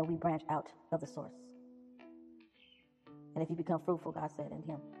 And we branch out of the source. And if you become fruitful, God said in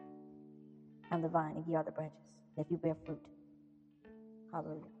him, I'm the vine and ye are the branches. And if you bear fruit,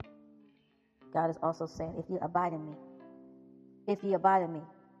 hallelujah. God is also saying, if you abide in me,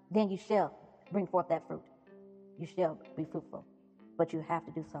 then you shall bring forth that fruit. You shall be fruitful. But you have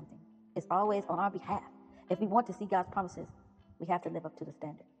to do something. It's always on our behalf. If we want to see God's promises, we have to live up to the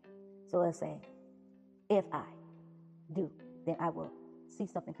standard. So let's say, if I do, then I will see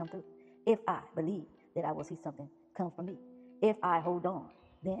something come through. If I believe, then I will see something come from me. If I hold on,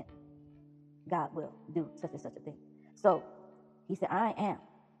 then God will do such and such a thing. So he said, I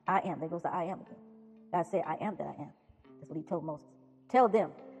am. There goes the I am again. God said, I am that I am. That's what he told Moses. Tell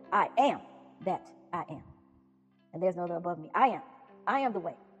them, I am that I am. And there's no other above me. I am. I am the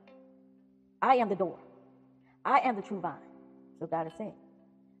way. I am the door. I am the true vine. So God is saying,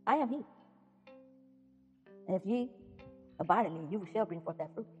 I am he. And if ye abide in me, you shall bring forth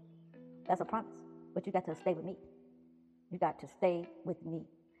that fruit. That's a promise. But you got to stay with me. You got to stay with me.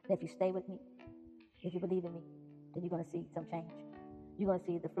 And if you stay with me, if you believe in me, then you're going to see some change. You're going to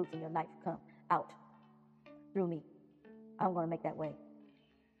see the fruits in your life come out through me. I'm going to make that way.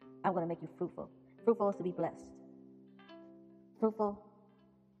 I'm going to make you fruitful. Fruitful is to be blessed. Fruitful,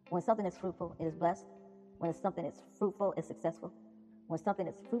 when something is fruitful, it is blessed. When something is fruitful, it's successful. When something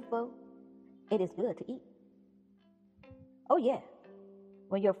is fruitful, it is good to eat. Oh, yeah.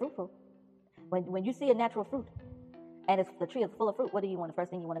 When you're fruitful, when you see a natural fruit, and the tree is full of fruit, what do you want? The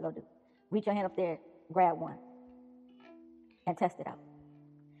first thing you want to go do? Reach your hand up there, grab one, and test it out.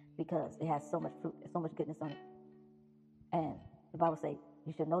 Because it has so much fruit, there's so much goodness on it. And the Bible says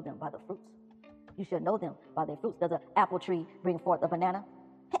you should know them by the fruits. You should know them by their fruits. Does an apple tree bring forth a banana?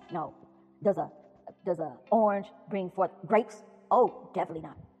 Heck no. Does a orange bring forth grapes? Oh, definitely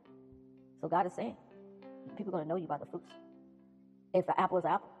not. So God is saying, people are going to know you by the fruits. If an apple is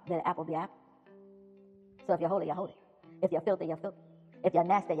an apple, then an apple be an apple. So if you're holy, you're holy. If you're filthy, you're filthy. If you're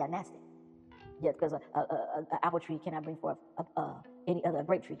nasty, you're nasty. Yeah, because an apple tree cannot bring forth any other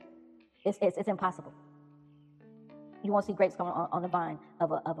grape tree. It's impossible. You won't see grapes coming on the vine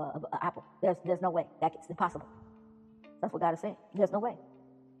of an apple. There's no way. It's impossible. That's what God is saying. There's no way.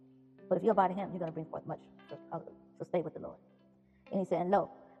 But if you abide in him, you're going to bring forth much fruit. So stay with the Lord. And he said, and lo,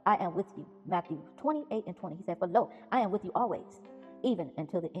 I am with you. Matthew 28:20. He said, for lo, I am with you always, even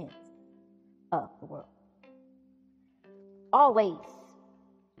until the ends of the world. Always.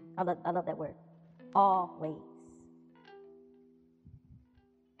 I love that word. Always.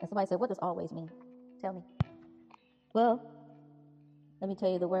 And somebody said, what does always mean? Tell me. Well, let me tell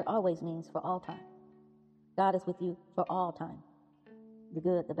you, the word always means for all time. God is with you for all time. The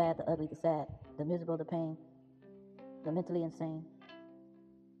good, the bad, the ugly, the sad, the miserable, the pain, the mentally insane.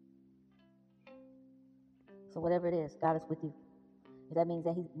 So whatever it is, God is with you. That means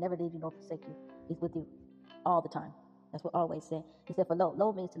that he never leaves you nor forsake you. He's with you all the time. That's what always said. He said, for lo.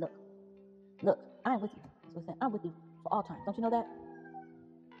 Lo means to look. Look, I am with you. That's what he's saying. I'm with you for all time. Don't you know that?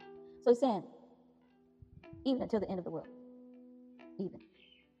 So he's saying, even until the end of the world. Even.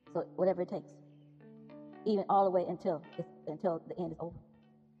 So whatever it takes. Even all the way until the end is over.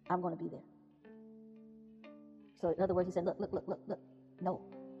 I'm going to be there. So in other words, he said, look.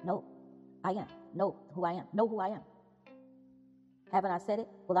 No. I am. Know who I am. Know who I am. Haven't I said it?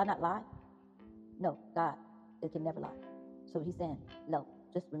 Will I not lie? No, God, it can never lie. So he's saying, no,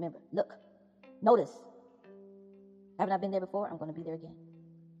 just remember. Look. Notice. Haven't I been there before? I'm going to be there again.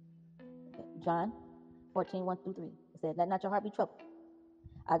 Okay. John 14:1-3. It said, let not your heart be troubled.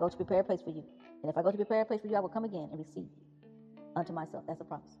 I go to prepare a place for you. And if I go to prepare a place for you, I will come again and receive you unto myself. That's a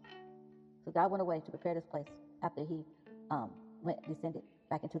promise. So God went away to prepare this place after he descended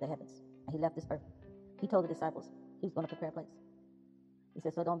back into the heavens. And he left this earth. He told the disciples he was going to prepare a place. He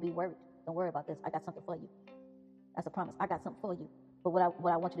said, so don't be worried. Don't worry about this. I got something for you. That's a promise. I got something for you. But what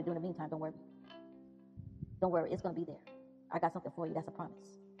I want you to do in the meantime, don't worry. Don't worry. It's going to be there. I got something for you. That's a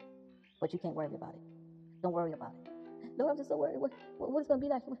promise. But you can't worry about it. Don't worry about it. Lord, I'm just so worried. What it's going to be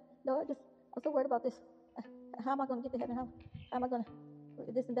like? Lord, I'm so worried about this. How am I going to get to heaven? How am I going to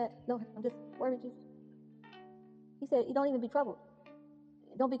this and that? Lord, I'm just worried. He said, you don't even be troubled.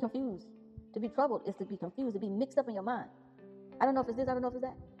 Don't be confused. To be troubled is to be confused, to be mixed up in your mind. I don't know if it's this, I don't know if it's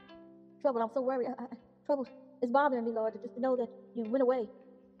that. Trouble, I'm so worried. Trouble, it's bothering me, Lord, just to know that you went away.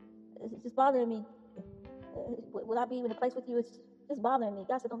 It's just bothering me. Will I be in a place with you? It's bothering me.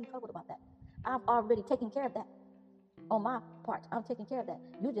 God said, don't be troubled about that. I've already taken care of that on my part. I'm taking care of that.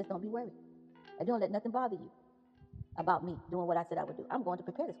 You just don't be worried. And don't let nothing bother you about me doing what I said I would do. I'm going to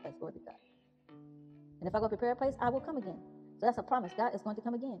prepare this place, Lord, God. And if I go prepare a place, I will come again. So that's a promise. God is going to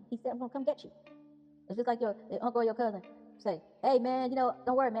come again. He said, I'm going to come get you. It's just like your uncle or your cousin say, hey, man,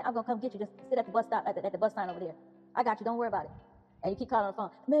 don't worry, man. I'm going to come get you. Just sit at the bus stop, at the bus sign over there. I got you. Don't worry about it. And you keep calling on the phone.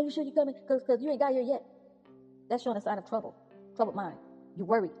 Man, you sure you coming? Because you ain't got here yet. That's showing a sign of troubled mind. You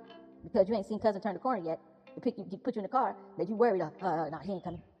worried because you ain't seen cousin turn the corner yet. To put you in the car, that you worried. No, he ain't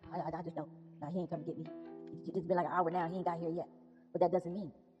coming. I just know. No, he ain't coming to get me. It's been like an hour now. He ain't got here yet. But that doesn't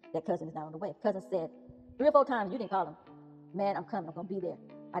mean that cousin is not on the way. If cousin said 3 or 4 times, you didn't call him. Man, I'm coming. I'm going to be there.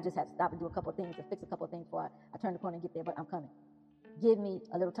 I just had to stop and do a couple of things and fix a couple of things before I turn the corner and get there, but I'm coming. Give me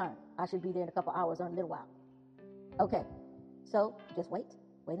a little time. I should be there in a couple of hours or in a little while. Okay. So just wait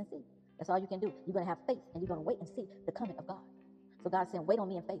and see. That's all you can do. You're going to have faith, and you're going to wait and see the coming of God. So God's saying, wait on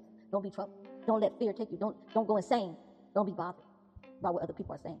me in faith. Don't be troubled. Don't let fear take you. Don't go insane. Don't be bothered by what other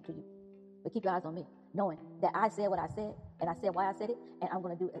people are saying to you. But keep your eyes on me, knowing that I said what I said, and I said why I said it, and I'm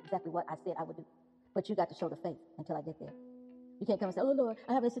going to do exactly what I said I would do. But you got to show the faith until I get there. You can't come and say, oh, Lord,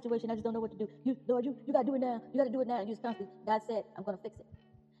 I have a situation. I just don't know what to do. Lord, you got to do it now. You got to do it now. And you just constantly, God said, I'm going to fix it.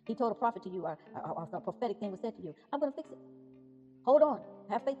 He told a prophet to you, or a prophetic thing was said to you. I'm going to fix it. Hold on.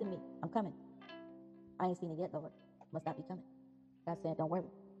 Have faith in me. I'm coming. I ain't seen it yet, Lord. Must not be coming. God said, don't worry.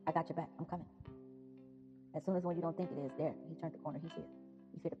 I got your back. I'm coming. As soon as when you don't think it is, there. He turned the corner. He's here.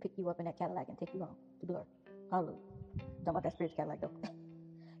 He's here to pick you up in that Cadillac and take you home to glory. Hallelujah. Talking about that spiritual Cadillac, though.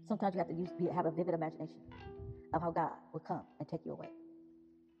 Sometimes you have to have a vivid imagination of how God will come and take you away.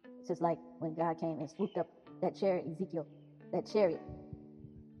 It's just like when God came and swooped up that chariot, Ezekiel, that chariot.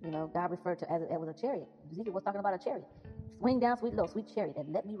 God referred to as it was a chariot. Ezekiel was talking about a chariot. Swing down, sweet chariot,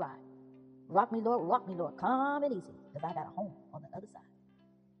 and let me ride. Rock me, Lord, calm and easy, because I got a home on the other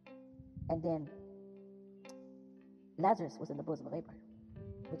side. And then Lazarus was in the bosom of Abraham.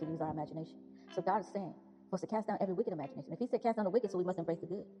 We can use our imagination. So God is saying for us to cast down every wicked imagination. If he said cast down the wicked, so we must embrace the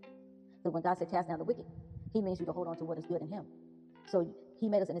good. So when God said cast down the wicked, he means you to hold on to what is good in him. So he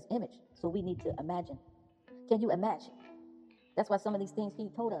made us in his image. So we need to imagine. Can you imagine? That's why some of these things he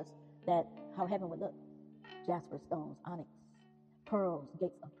told us that how heaven would look. Jasper, stones, onyx, pearls,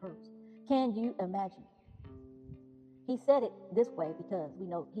 gates of pearls. Can you imagine? He said it this way because he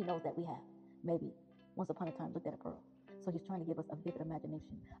knows that we have maybe once upon a time looked at a pearl. So he's trying to give us a vivid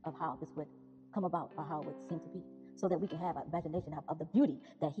imagination of how this would come about or how it would seem to be, so that we can have an imagination of the beauty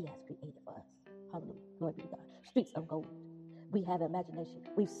that he has created for us. Hallelujah. Glory be to God. Streets of gold. We have imagination.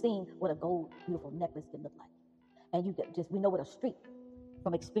 We've seen what a gold, beautiful necklace can look like. And we know what a street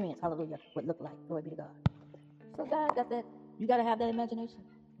from experience, hallelujah, would look like. Glory be to God. So God got that. You got to have that imagination.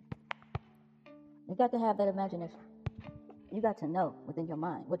 You got to have that imagination. You got to know within your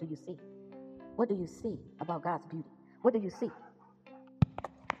mind, what do you see? What do you see about God's beauty? What do you see?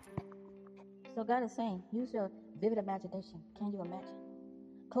 So God is saying, use your vivid imagination. Can you imagine?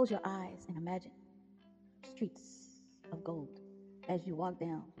 Close your eyes and imagine streets of gold. As you walk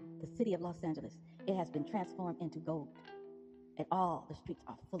down the city of Los Angeles, it has been transformed into gold. And all the streets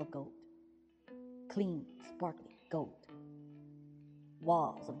are full of gold. Clean, sparkly gold.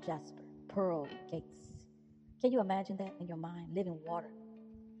 Walls of jasper, pearl gates. Can you imagine that in your mind? Living water.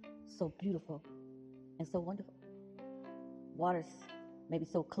 So beautiful and so wonderful. Waters maybe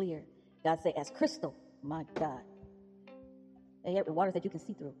so clear. God say as crystal. My God. Waters that you can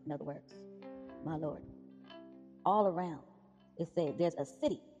see through, in other words. My Lord. All around, it says there's a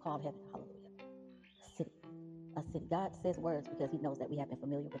city called heaven. Hallelujah. A city. God says words because he knows that we have been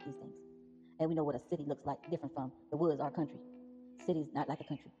familiar with these things. And we know what a city looks like, different from the woods, our country. City is not like a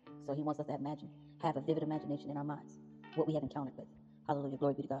country. So he wants us to have a vivid imagination in our minds, what we have encountered with. Hallelujah.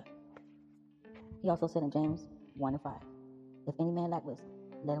 Glory be to God. He also said in James 1:5, if any man lack wisdom,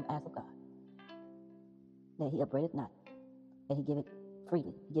 let him ask of God, that he upbraideth not, and he give it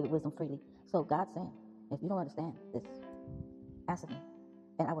freely. He give it wisdom freely. So God's saying, if you don't understand this, ask of me,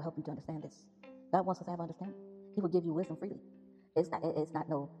 and I will help you to understand this. God wants us to have understanding. He will give you wisdom freely. It's not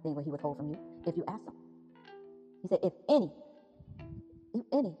no thing where he withhold from you if you ask him. He said, if any,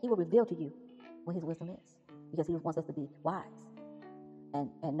 he will reveal to you what his wisdom is, because he wants us to be wise and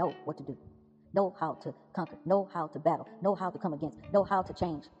know what to do, know how to conquer, know how to battle, know how to come against, know how to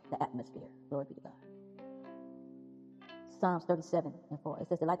change the atmosphere. Glory be to God. Psalms 37:4. It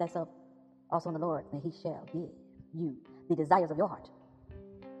says, delight thyself also in the Lord, and he shall give you the desires of your heart.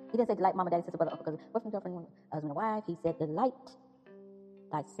 He didn't say delight mama, daddy, sister, brother, because boyfriend, girlfriend, husband, and wife. He said delight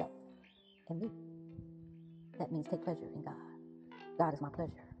thyself in me. That means take pleasure in God. God is my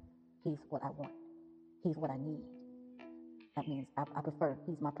pleasure. He's what I want. He's what I need. That means I prefer.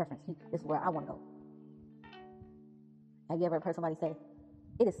 He's my preference. This is where I want to go. Have you ever heard somebody say,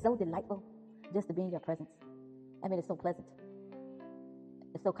 it is so delightful just to be in your presence? I mean, it's so pleasant.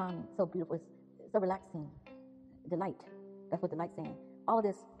 It's so calming, so beautiful. It's so relaxing. Delight. That's what delight's saying. All of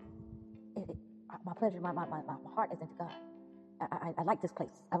this, my pleasure, my heart is into God. I like this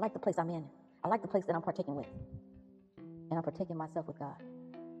place. I like the place I'm in. I like the place that I'm partaking with. And I'm partaking myself with God.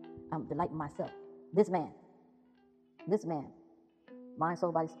 I'm delighting myself. This man, mind,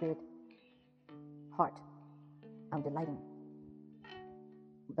 soul, body, spirit, heart. I'm delighting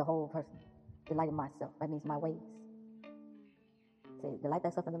the whole person. Delighting myself. That means my ways. Say, delight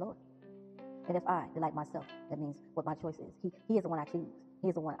thyself in the Lord. And if I delight myself, that means what my choice is. He is the one I choose. He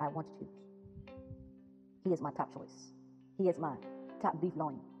is the one I want to choose. He is my top choice. He is my top beef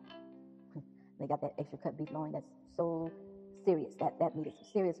loin. They got that extra cut beef loin that's so serious. That meat is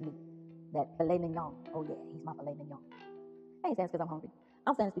serious meat. That filet mignon. Oh yeah, he's my filet mignon. I ain't saying it's because I'm hungry.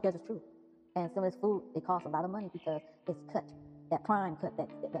 I'm saying it's because it's true. And some of this food, it costs a lot of money because it's cut. That prime cut, that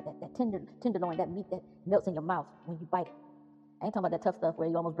tenderloin, that meat that melts in your mouth when you bite it. I ain't talking about that tough stuff where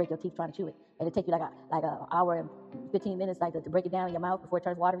you almost break your teeth trying to chew it. And it take you like an hour and 15 minutes to break it down in your mouth before it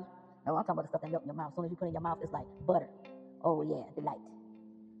turns watery. No, I'm talking about the stuff that melts in your mouth. As soon as you put it in your mouth, it's like butter. Oh yeah, delight.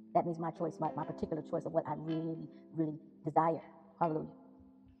 That means my choice, my particular choice of what I really, really desire. Hallelujah.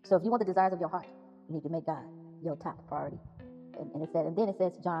 So if you want the desires of your heart, you need to make God your top priority. And then it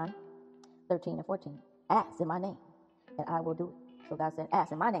says, John 13 and 14, ask in my name, and I will do it. So God said,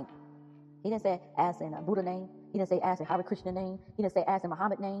 ask in my name. He didn't say ask in a Buddha name. He didn't say ask in Hare Krishna name. He didn't say ask in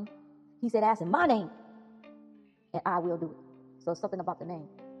Muhammad name. He said ask in my name, and I will do it. So something about the name.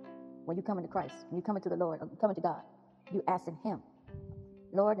 When you come into Christ, when you come into the Lord, or you come into God, you ask in Him,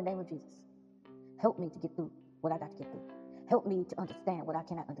 Lord, in the name of Jesus, help me to get through what I got to get through. Help me to understand what I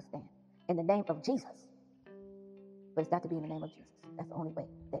cannot understand. In the name of Jesus. But it's got to be in the name of Jesus. That's the only way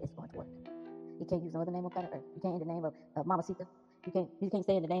that it's going to work. You can't use no other name on planet Earth. You can't in the name of Mama Sita. You can't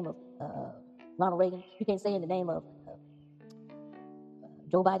say in the name of Ronald Reagan. You can't say in the name of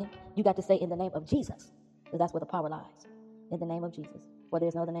Joe Biden. You got to say in the name of Jesus. Because that's where the power lies. In the name of Jesus. For there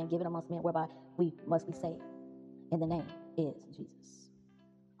is no other name given amongst men whereby we must be saved. And the name is Jesus.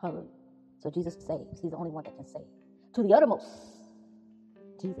 Hallelujah. So Jesus saves. He's the only one that can save. To the uttermost,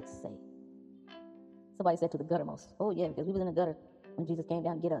 Jesus saved. Somebody said to the guttermost. Oh yeah, because we was in the gutter when Jesus came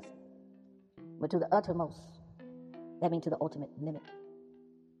down to get us. But to the uttermost, that means to the ultimate limit.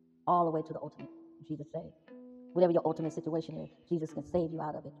 All the way to the ultimate, Jesus saved. Whatever your ultimate situation is, Jesus can save you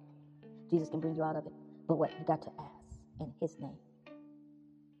out of it. Jesus can bring you out of it. But what? You got to ask in His name.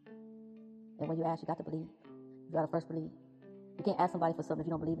 And when you ask, you got to believe. You got to first believe. You can't ask somebody for something if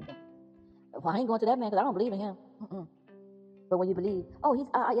you don't believe in them. Well, I ain't going to that man because I don't believe in him. But when you believe, oh, he's,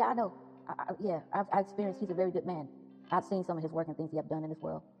 yeah, I know. I've experienced he's a very good man. I've seen some of his work and things he have done in this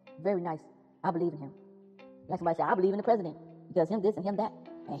world. Very nice. I believe in him. Like somebody said, I believe in the president because him this and him that.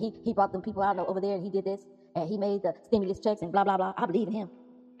 And he brought them people out over there and he did this. And he made the stimulus checks and blah, blah, blah. I believe in him.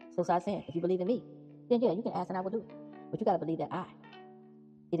 So I said, if you believe in me, then yeah, you can ask and I will do it. But you got to believe that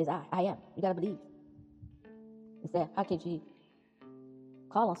it is I am. You got to believe. Instead, how can you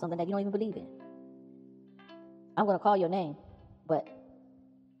call on something that you don't even believe in? I'm going to call your name, but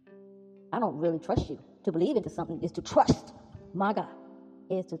I don't really trust you. To believe into something is to trust. My God,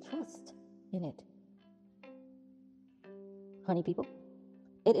 is to trust in it. Honey people,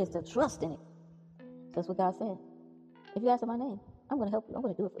 it is to trust in it. That's what God said. If you ask in my name, I'm going to help you. I'm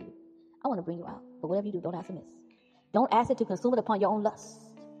going to do it for you. I want to bring you out. But whatever you do, don't ask amiss. Don't ask it to consume it upon your own lust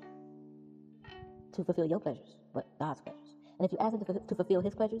to fulfill your pleasures, but God's pleasures. And if you ask it to fulfill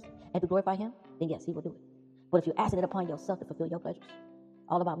His pleasures and to glorify Him, then yes, He will do it. But if you're asking it upon yourself to fulfill your pleasures,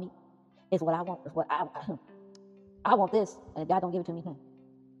 all about me, it's what I want. It's what I want this, and if God don't give it to me, I'm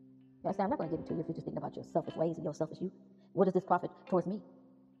not going to give it to you if you're just thinking about your selfish ways and your selfish you. What is this profit towards me?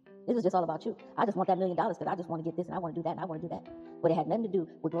 This is just all about you. I just want that $1 million because I just want to get this and I want to do that and I want to do that. But it had nothing to do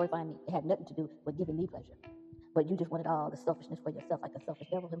with glorifying me. It had nothing to do with giving me pleasure. But you just wanted all the selfishness for yourself, like the selfish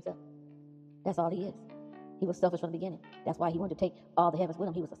devil himself. That's all he is. He was selfish from the beginning. That's why he wanted to take all the heavens with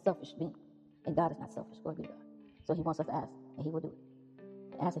him. He was a selfish being. And God is not selfish. Glory be to God. So he wants us to ask, and He will do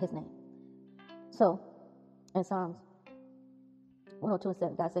it. Ask in His name. So, in Psalms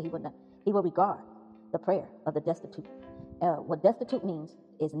 102:7, God said He will regard the prayer of the destitute. What destitute means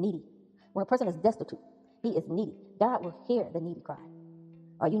is needy. When a person is destitute, he is needy. God will hear the needy cry.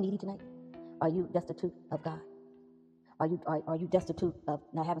 Are you needy tonight? Are you destitute of God? Are you destitute of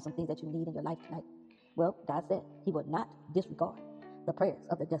not having some things that you need in your life tonight? Well, God said He will not disregard the prayers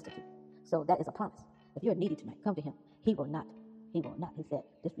of the destitute. So that is a promise. If you're needy tonight, come to Him. He will not. He said,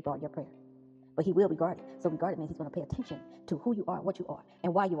 disregard your prayer. But he will regard it. So regard it means he's going to pay attention to who you are, what you are,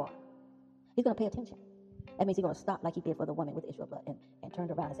 and why you are. He's going to pay attention. That means he's going to stop like he did for the woman with the issue of blood and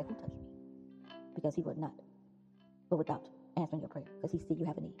turned around and said, who touched me? Because he would not, but without answering your prayer. Because he see you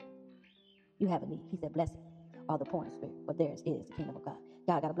have a need. You have a need. He said, blessed are the poor in spirit, for theirs is the kingdom of God.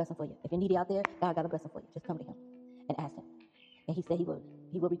 God got a blessing for you. If you're needy out there, God got a blessing for you. Just come to him and ask him. And he said he will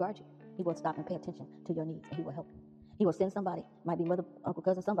regard you. He will stop and pay attention to your needs, and he will help you. He will send somebody, might be mother, uncle,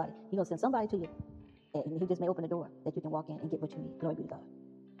 cousin, somebody. He will send somebody to you. And he just may open the door that you can walk in and get what you need. Glory be to God.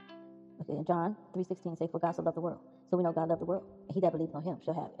 Okay, in John 3:16 say, for God so loved the world. So we know God loved the world. And he that believes on him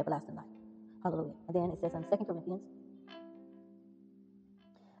shall have everlasting life. Hallelujah. And then it says in 2 Corinthians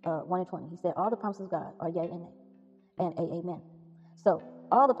 1:20, he said, all the promises of God are yea and nay, and amen. So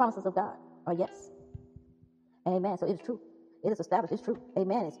all the promises of God are yes and amen. So it is true. It is established. It's true.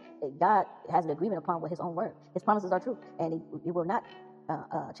 Amen. God has an agreement upon what his own word. His promises are true, and it will not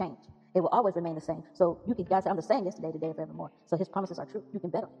change. It will always remain the same. So you can, God said, I'm the same yesterday, today, and forevermore. So his promises are true. You can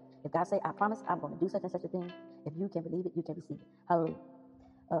bet on it. If God say, I promise, I'm going to do such and such a thing. If you can believe it, you can receive it. Hallelujah.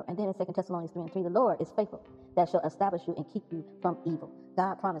 And then in 2 Thessalonians 3:3, the Lord is faithful, that shall establish you and keep you from evil.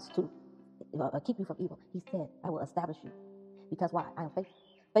 God promised to keep you from evil. He said, I will establish you. Because why? I am faithful.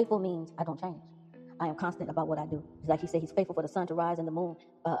 Faithful means I don't change. I am constant about what I do. It's like he said, he's faithful for the sun to rise and the moon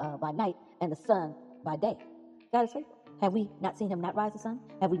by night and the sun by day. God is faithful. Have we not seen him not rise the sun?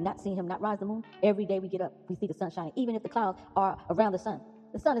 Have we not seen him not rise the moon? Every day we get up, we see the sun shining. Even if the clouds are around the sun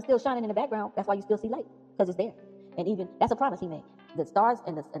is still shining in the background. That's why you still see light, because it's there. And even, that's a promise he made. The stars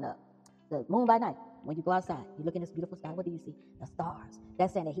and the moon by night, when you go outside, you look in this beautiful sky, what do you see? The stars.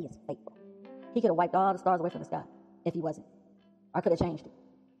 That's saying that he is faithful. He could have wiped all the stars away from the sky if he wasn't. I could have changed it.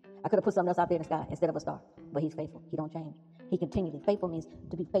 I could have put something else out there in the sky instead of a star. But he's faithful. He don't change. He continually. Faithful means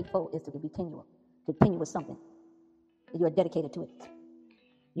to be faithful is to be continual. Continue with something. You are dedicated to it.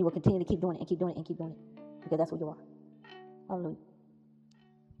 You will continue to keep doing it and keep doing it and keep doing it. Because that's who you are. Hallelujah.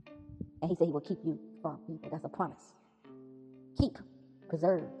 And he said he will keep you from evil. That's a promise. Keep.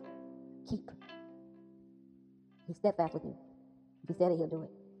 Preserve. Keep. He's steadfast with you. If he said it, he'll do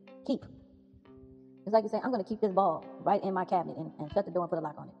it. Keep. It's like you say, I'm going to keep this ball right in my cabinet and shut the door and put a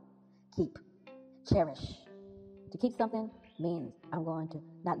lock on it. Keep. Cherish. To keep something means I'm going to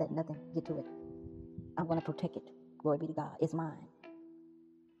not let nothing get to it. I'm going to protect it. Glory be to God. It's mine.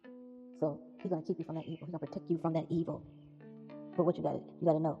 So he's going to keep you from that evil. He's going to protect you from that evil. But what you got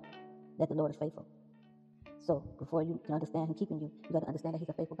to know that the Lord is faithful. So before you can understand him keeping you, you got to understand that he's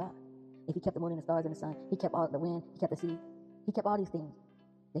a faithful God. If he kept the moon and the stars and the sun, he kept all the wind, he kept the sea, he kept all these things.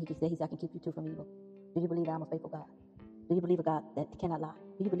 Then he can say, I can keep you too from evil. Do you believe that I'm a faithful God? Do you believe a God that cannot lie?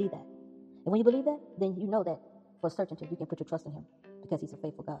 Do you believe that? And when you believe that, then you know that for certainty you can put your trust in him because he's a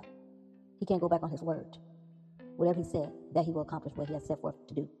faithful God. He can't go back on his word. Whatever he said, that he will accomplish what he has set forth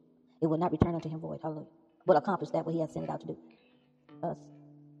to do. It will not return unto him void. Hallelujah. Will accomplish that what he has sent it out to do.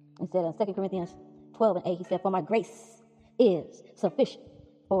 He said in 2 Corinthians 12:8, he said, for my grace is sufficient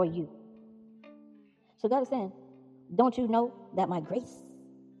for you. So God is saying, don't you know that my grace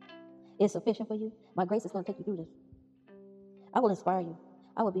is sufficient for you? My grace is going to take you through this. I will inspire you.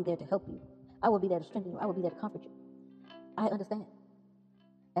 I will be there to help you. I will be there to strengthen you. I will be there to comfort you. I understand.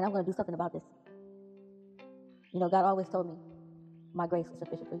 And I'm going to do something about this. You know, God always told me, my grace is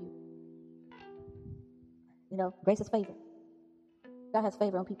sufficient for you. You know, grace is favor. God has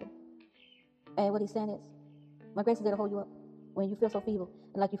favor on people. And what he's saying is, my grace is there to hold you up when you feel so feeble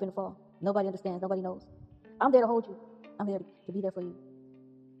and like you're finna fall. Nobody understands. Nobody knows. I'm there to hold you. I'm there to be there for you.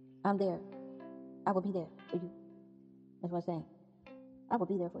 I'm there. I will be there for you. That's what I'm saying. I will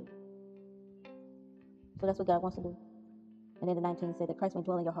be there for you. So that's what God wants to do. And then the 19 said that Christ may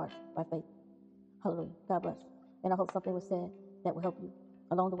dwell in your hearts by faith. Hallelujah. God bless. And I hope something was said that will help you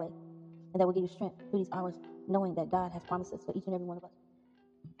along the way. And that will give you strength through these hours, knowing that God has promises for each and every one of us.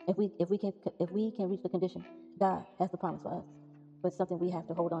 If we can reach the condition, God has the promise for us. But it's something we have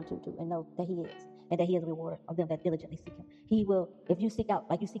to hold on to and know that he is. And that he is a rewarder of them that diligently seek him. He will, if you seek out,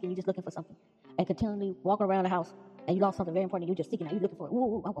 like you seeking, you're just looking for something. And continually walking around the house and you lost something very important, you're just seeking out, you're looking for it.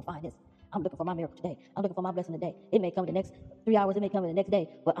 Ooh, I'm going to find this. I'm looking for my miracle today. I'm looking for my blessing today. It may come in the next 3 hours, it may come in the next day,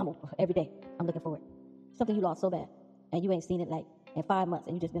 but every day, I'm looking for it. Something you lost so bad, and you ain't seen it like in 5 months,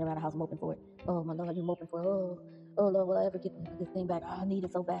 and you just been around the house moping for it. Oh, my Lord, you moping for it. Oh, Lord, will I ever get this thing back? Oh, I need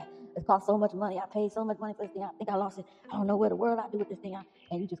it so bad. It cost so much money. I paid so much money for this thing. I think I lost it. I don't know where the world I do with this thing.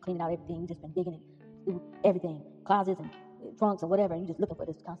 And you just cleaning out everything. You just been digging it through everything, closets and trunks or whatever, and you just looking for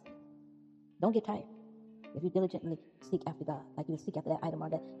this constantly. Don't get tired. If you diligently seek after God, like you seek after that item or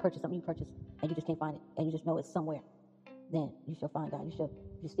that purchase, something you purchased, and you just can't find it, and you just know it's somewhere, then you shall find God.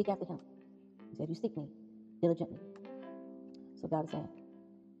 You seek after him. He said, if you seek me diligently. So God is saying,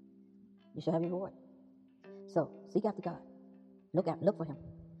 you shall have your reward. So seek after God. Look for him.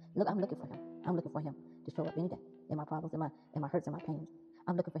 I'm looking for him. I'm looking for him to show up any day in my problems, in my hurts, and my pains.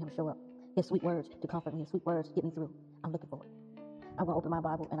 I'm looking for him to show up. His sweet words to comfort me, his sweet words to get me through. I'm looking for it. I'm going to open my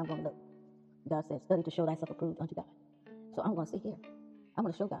Bible and I'm going to look. God said, study to show thyself approved unto God. So I'm going to sit here. I'm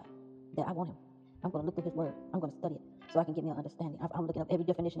going to show God that I want him. I'm going to look through his word. I'm going to study it so I can get me an understanding. I'm looking up every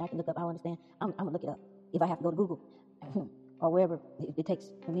definition I can look up. I understand. I'm going to look it up. If I have to go to Google or wherever it takes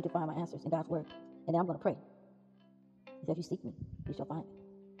for me to find my answers in God's word. And then I'm going to pray. He said, if you seek me, you shall find me.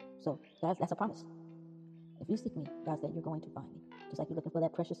 So that's a promise. If you seek me, God said, you're going to find me. Just like you're looking for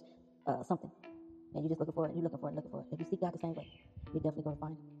that precious something. And you're just looking for it. You're looking for it, looking for it. If you seek God the same way, you're definitely going to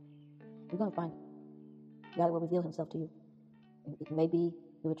find it. You're going to find it. God will reveal himself to you. It may be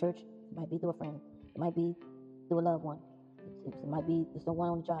through a church. It might be through a friend. It might be through a loved one. It might be someone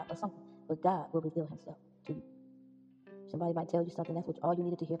on the job or something. But God will reveal himself to you. Somebody might tell you something. That's all you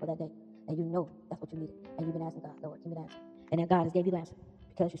needed to hear for that day. And you know that's what you needed. And you've been asking God, Lord, give me the answer. And then God has gave you the answer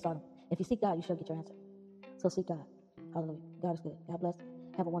because you sought him. If you seek God, you shall get your answer. So seek God. Hallelujah. God is good. God bless.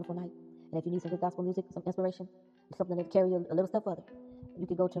 Have a wonderful night. And if you need some good gospel music, some inspiration, something to carry you a little step further, you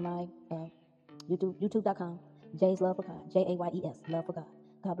can go to my youtube.com, Jay's Love for God, Jayes, Love for God.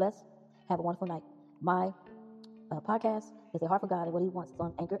 God bless. Have a wonderful night. My podcast is A Heart for God and What He Wants. It's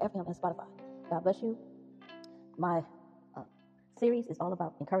on Anchor FM and Spotify. God bless you. My series is all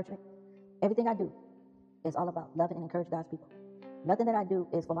about encouragement. Everything I do is all about loving and encouraging God's people. Nothing that I do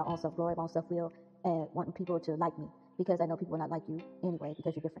is for my own self-glory, my own self-will, and wanting people to like me, because I know people will not like you anyway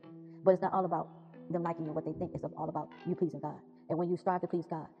because you're different. But it's not all about them liking you, what they think. It's all about you pleasing God. And when you strive to please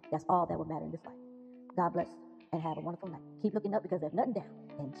God, that's all that will matter in this life. God bless and have a wonderful night. Keep looking up because there's nothing down.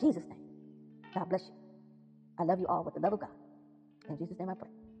 In Jesus' name, God bless you. I love you all with the love of God. In Jesus' name I pray.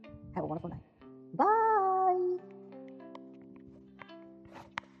 Have a wonderful night. Bye.